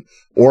design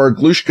or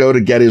Glushko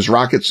to get his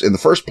rockets in the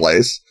first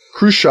place.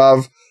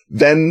 Khrushchev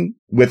then,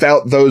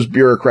 without those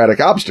bureaucratic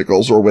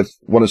obstacles, or with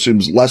one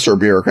assumes lesser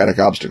bureaucratic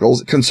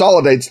obstacles,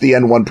 consolidates the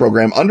N-1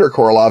 program under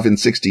Korolev in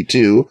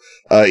 1962.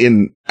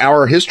 In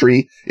our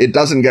history, it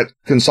doesn't get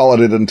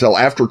consolidated until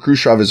after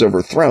Khrushchev is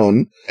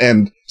overthrown,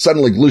 and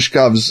suddenly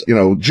Glushkov's,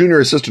 junior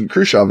assistant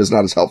Khrushchev is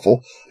not as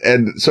helpful.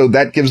 And so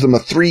that gives them a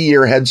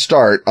 3-year head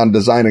start on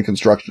design and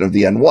construction of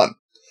the N-1.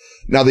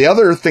 Now, the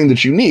other thing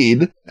that you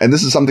need, and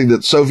this is something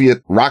that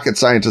Soviet rocket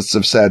scientists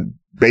have said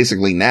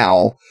basically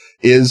now,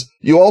 is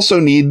you also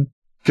need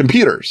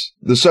computers.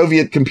 The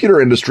Soviet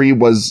computer industry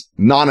was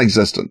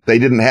non-existent. They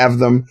didn't have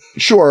them.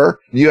 Sure,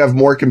 you have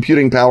more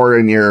computing power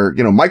in your,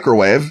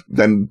 microwave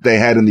than they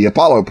had in the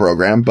Apollo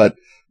program, but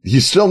you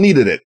still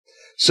needed it.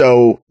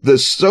 So the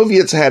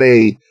Soviets had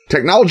a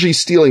technology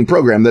stealing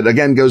program that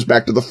again goes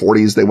back to the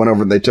 40s. They went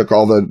over and they took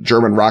all the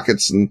German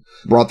rockets and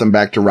brought them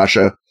back to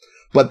Russia,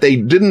 but they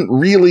didn't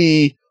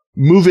really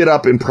move it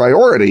up in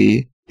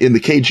priority in the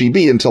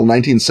KGB until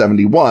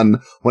 1971,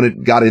 when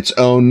it got its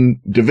own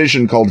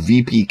division called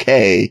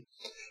VPK.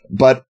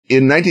 But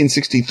in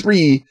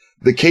 1963,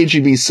 the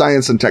KGB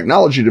Science and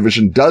Technology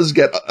Division does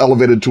get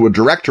elevated to a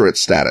directorate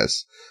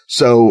status.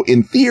 So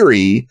in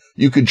theory,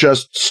 you could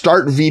just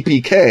start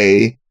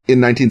VPK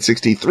in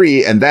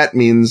 1963, and that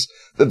means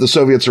that the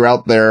Soviets are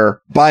out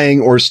there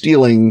buying or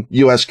stealing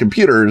U.S.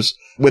 computers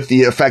with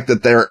the effect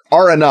that there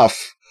are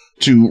enough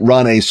to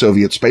run a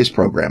Soviet space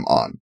program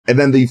on. And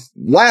then the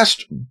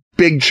last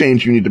big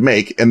change you need to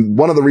make, and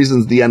one of the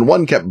reasons the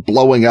N-1 kept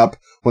blowing up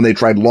when they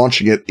tried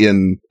launching it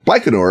in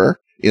Baikonur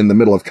in the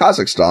middle of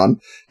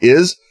Kazakhstan,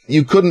 is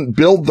you couldn't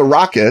build the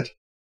rocket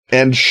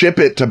and ship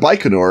it to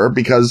Baikonur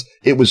because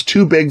it was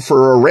too big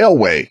for a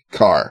railway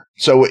car.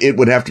 So it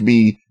would have to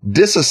be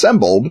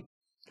disassembled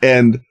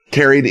and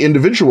carried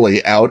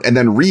individually out and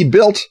then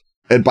rebuilt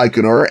at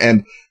Baikonur.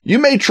 And you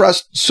may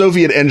trust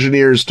Soviet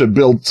engineers to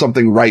build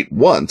something right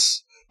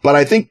once, But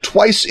I think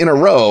twice in a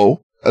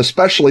row,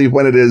 especially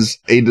when it is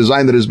a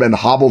design that has been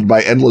hobbled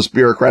by endless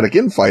bureaucratic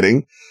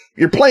infighting,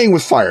 you're playing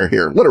with fire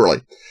here,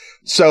 literally.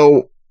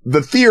 So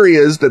the theory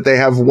is that they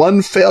have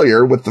one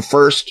failure with the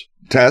first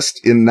test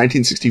in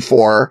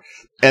 1964,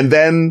 and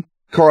then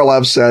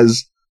Korolev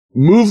says,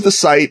 move the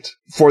site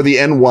for the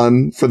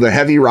N1, for the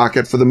heavy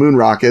rocket, for the moon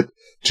rocket,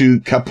 to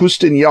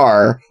Kapustin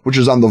Yar, which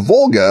is on the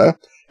Volga,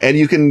 and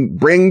you can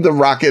bring the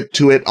rocket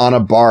to it on a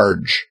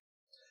barge.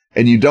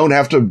 And you don't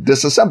have to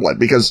disassemble it,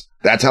 because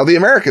that's how the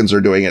Americans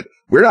are doing it.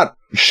 We're not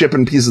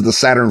shipping pieces of the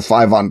Saturn V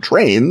on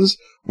trains.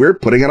 We're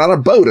putting it on a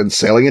boat and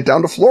sailing it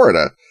down to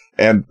Florida.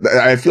 And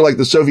I feel like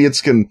the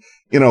Soviets can,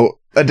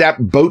 adapt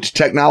boat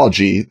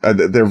technology.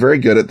 They're very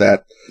good at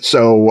that.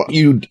 So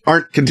you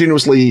aren't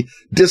continuously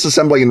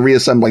disassembling and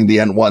reassembling the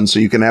N1, so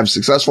you can have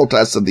successful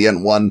tests of the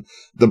N1.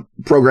 The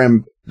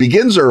program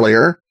begins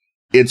earlier.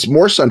 It's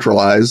more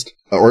centralized,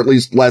 or at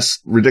least less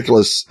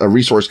ridiculous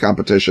resource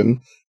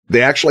competition.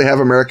 They actually have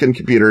American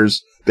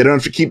computers. They don't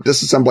have to keep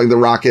disassembling the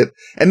rocket.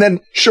 And then,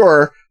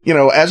 sure,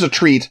 as a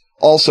treat,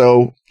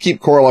 also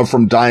keep Korolev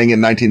from dying in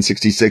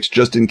 1966,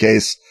 just in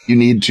case you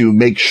need to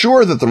make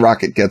sure that the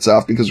rocket gets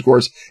off, because, of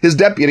course, his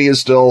deputy is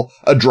still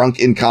a drunk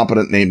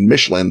incompetent named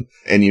Michelin,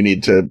 and you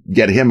need to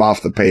get him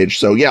off the page.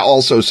 So, yeah,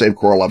 also save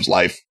Korolev's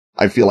life.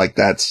 I feel like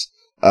that's,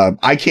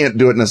 I can't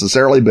do it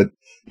necessarily, but,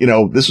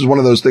 this is one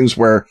of those things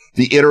where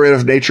the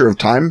iterative nature of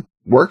time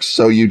works.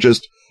 So you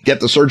just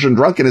get the surgeon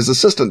drunk and his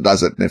assistant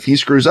does it. And if he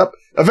screws up,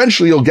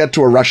 eventually you'll get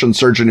to a Russian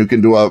surgeon who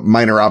can do a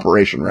minor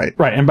operation, right?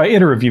 Right. And by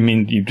iterative, you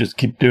mean you just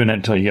keep doing it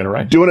until you get it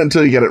right. Do it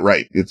until you get it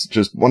right. It's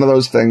just one of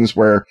those things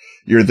where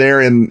you're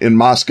there in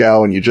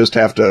Moscow and you just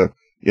have to,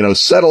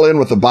 settle in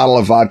with a bottle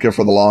of vodka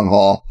for the long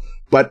haul.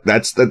 But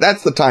that's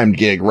the timed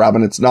gig,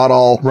 Robin. It's not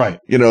all, right.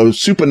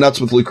 Soup and nuts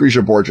with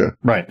Lucretia Borgia.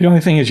 Right. The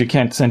only thing is you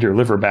can't send your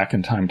liver back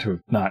in time to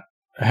have not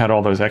had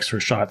all those extra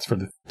shots for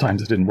the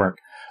times it didn't work.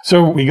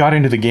 So we got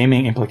into the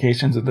gaming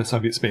implications of the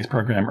Soviet space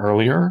program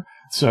earlier,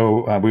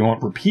 so we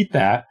won't repeat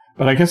that.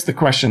 But I guess the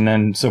question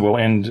then, so we'll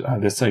end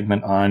this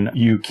segment on,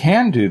 you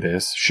can do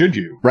this, should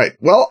you? Right.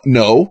 Well,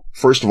 no.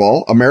 First of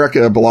all,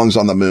 America belongs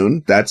on the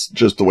moon. That's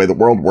just the way the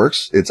world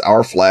works. It's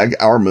our flag,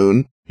 our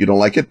moon. You don't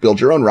like it?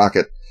 Build your own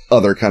rocket.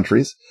 Other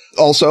countries.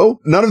 Also,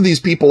 none of these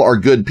people are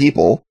good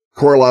people.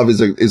 Korolev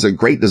is a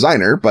great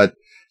designer, but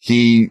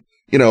he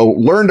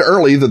learned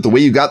early that the way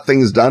you got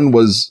things done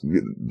was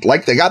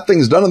like they got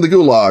things done in the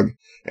Gulag.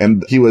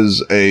 And he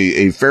was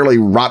a fairly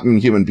rotten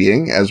human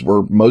being, as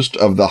were most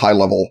of the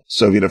high-level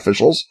Soviet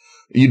officials.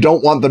 You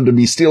don't want them to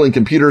be stealing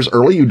computers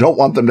early. You don't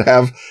want them to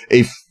have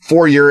a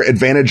 4-year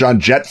advantage on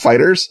jet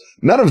fighters.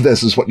 None of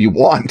this is what you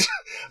want.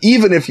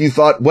 Even if you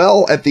thought,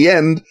 well, at the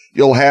end,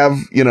 you'll have,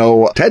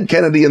 Ted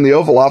Kennedy in the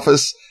Oval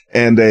Office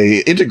and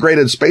a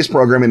integrated space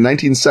program in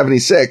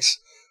 1976.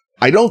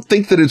 I don't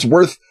think that it's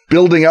worth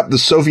building up the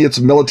Soviets'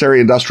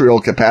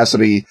 military-industrial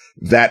capacity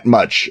that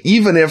much,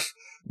 even if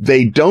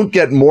they don't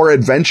get more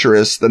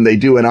adventurous than they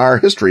do in our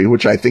history,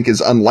 which I think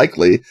is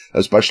unlikely,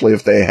 especially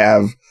if they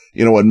have,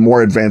 a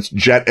more advanced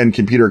jet and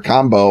computer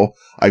combo.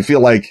 I feel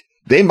like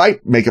they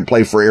might make a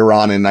play for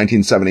Iran in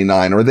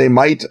 1979, or they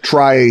might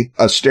try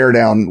a stare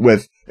down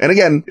with, and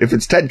again, if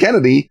it's Ted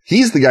Kennedy,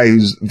 he's the guy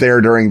who's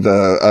there during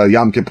the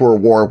Yom Kippur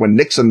War when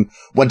Nixon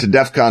went to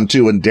DEFCON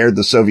 2 and dared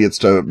the Soviets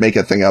to make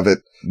a thing of it.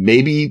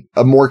 Maybe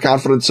a more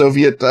confident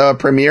Soviet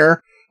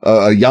premier,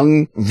 a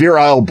young,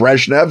 virile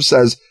Brezhnev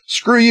says,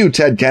 screw you,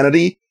 Ted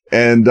Kennedy,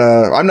 and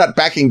I'm not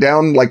backing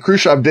down like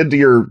Khrushchev did to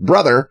your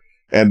brother.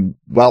 And,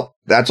 well,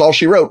 that's all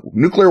she wrote.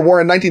 Nuclear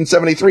war in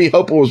 1973.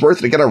 Hope it was worth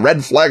it to get a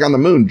red flag on the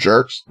moon,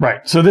 jerks.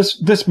 Right. So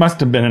this must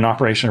have been an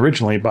operation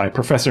originally by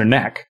Professor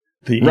Neck,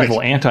 the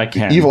evil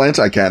anti-Ken. The evil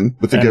anti-Ken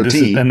with the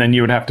goatee. And then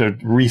you would have to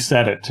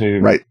reset it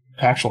to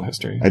actual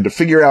history. I had to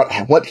figure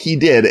out what he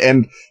did.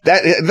 And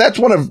that's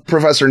one of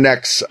Professor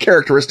Neck's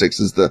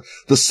characteristics, is the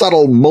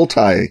subtle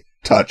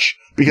multi-touch.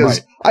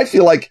 Because I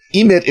feel like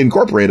EMIT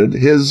Incorporated,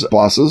 his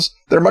bosses,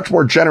 they're much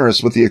more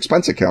generous with the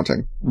expense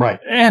accounting.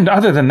 Right. And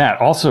other than that,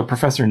 also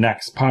Professor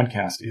Neck's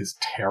podcast is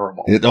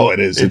terrible. It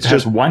is. It's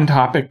just one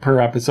topic per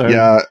episode.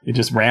 Yeah. It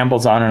just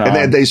rambles on and on.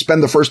 And they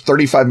spend the first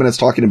 35 minutes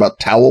talking about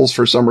towels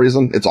for some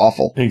reason. It's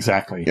awful.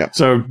 Exactly. Yeah.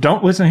 So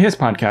don't listen to his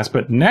podcast,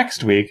 but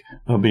next week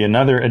there'll be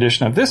another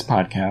edition of this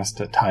podcast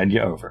to tide you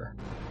over.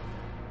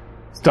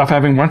 Stuff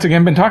having once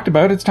again been talked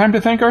about, it's time to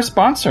thank our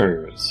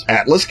sponsors.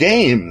 Atlas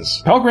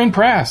Games, Pelgrane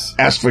Press,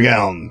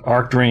 Asphageln,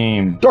 Arc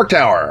Dream, Dork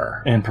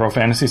Tower, and Pro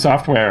Fantasy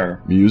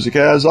Software. Music,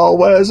 as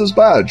always, is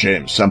by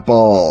James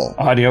Semple.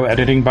 Audio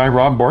editing by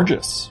Rob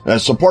Borges.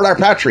 Support our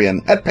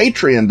Patreon at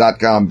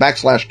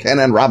patreon.com/Ken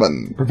and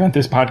Robin. Prevent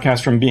this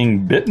podcast from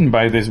being bitten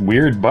by this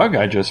weird bug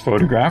I just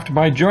photographed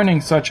by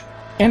joining such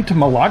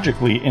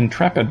entomologically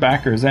intrepid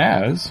backers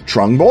as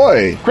Trung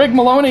Boy, Craig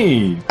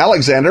Maloney,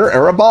 Alexander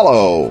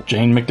Arabalo,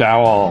 Jane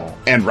McDowell,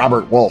 and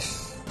Robert Wolf.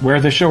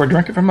 Wear the show or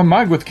drink it from a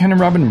mug with Ken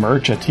and Robin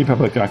merch at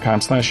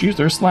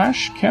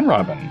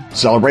tpublic.com/user/KenRobin.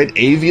 Celebrate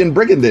avian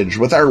brigandage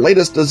with our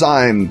latest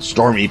design,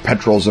 Stormy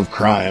Petrels of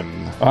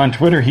Crime. On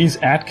Twitter, he's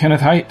at Kenneth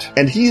Haidt.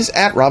 And he's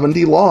at Robin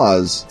D.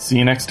 Laws. See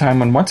you next time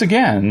when once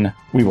again,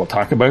 we will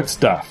talk about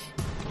stuff.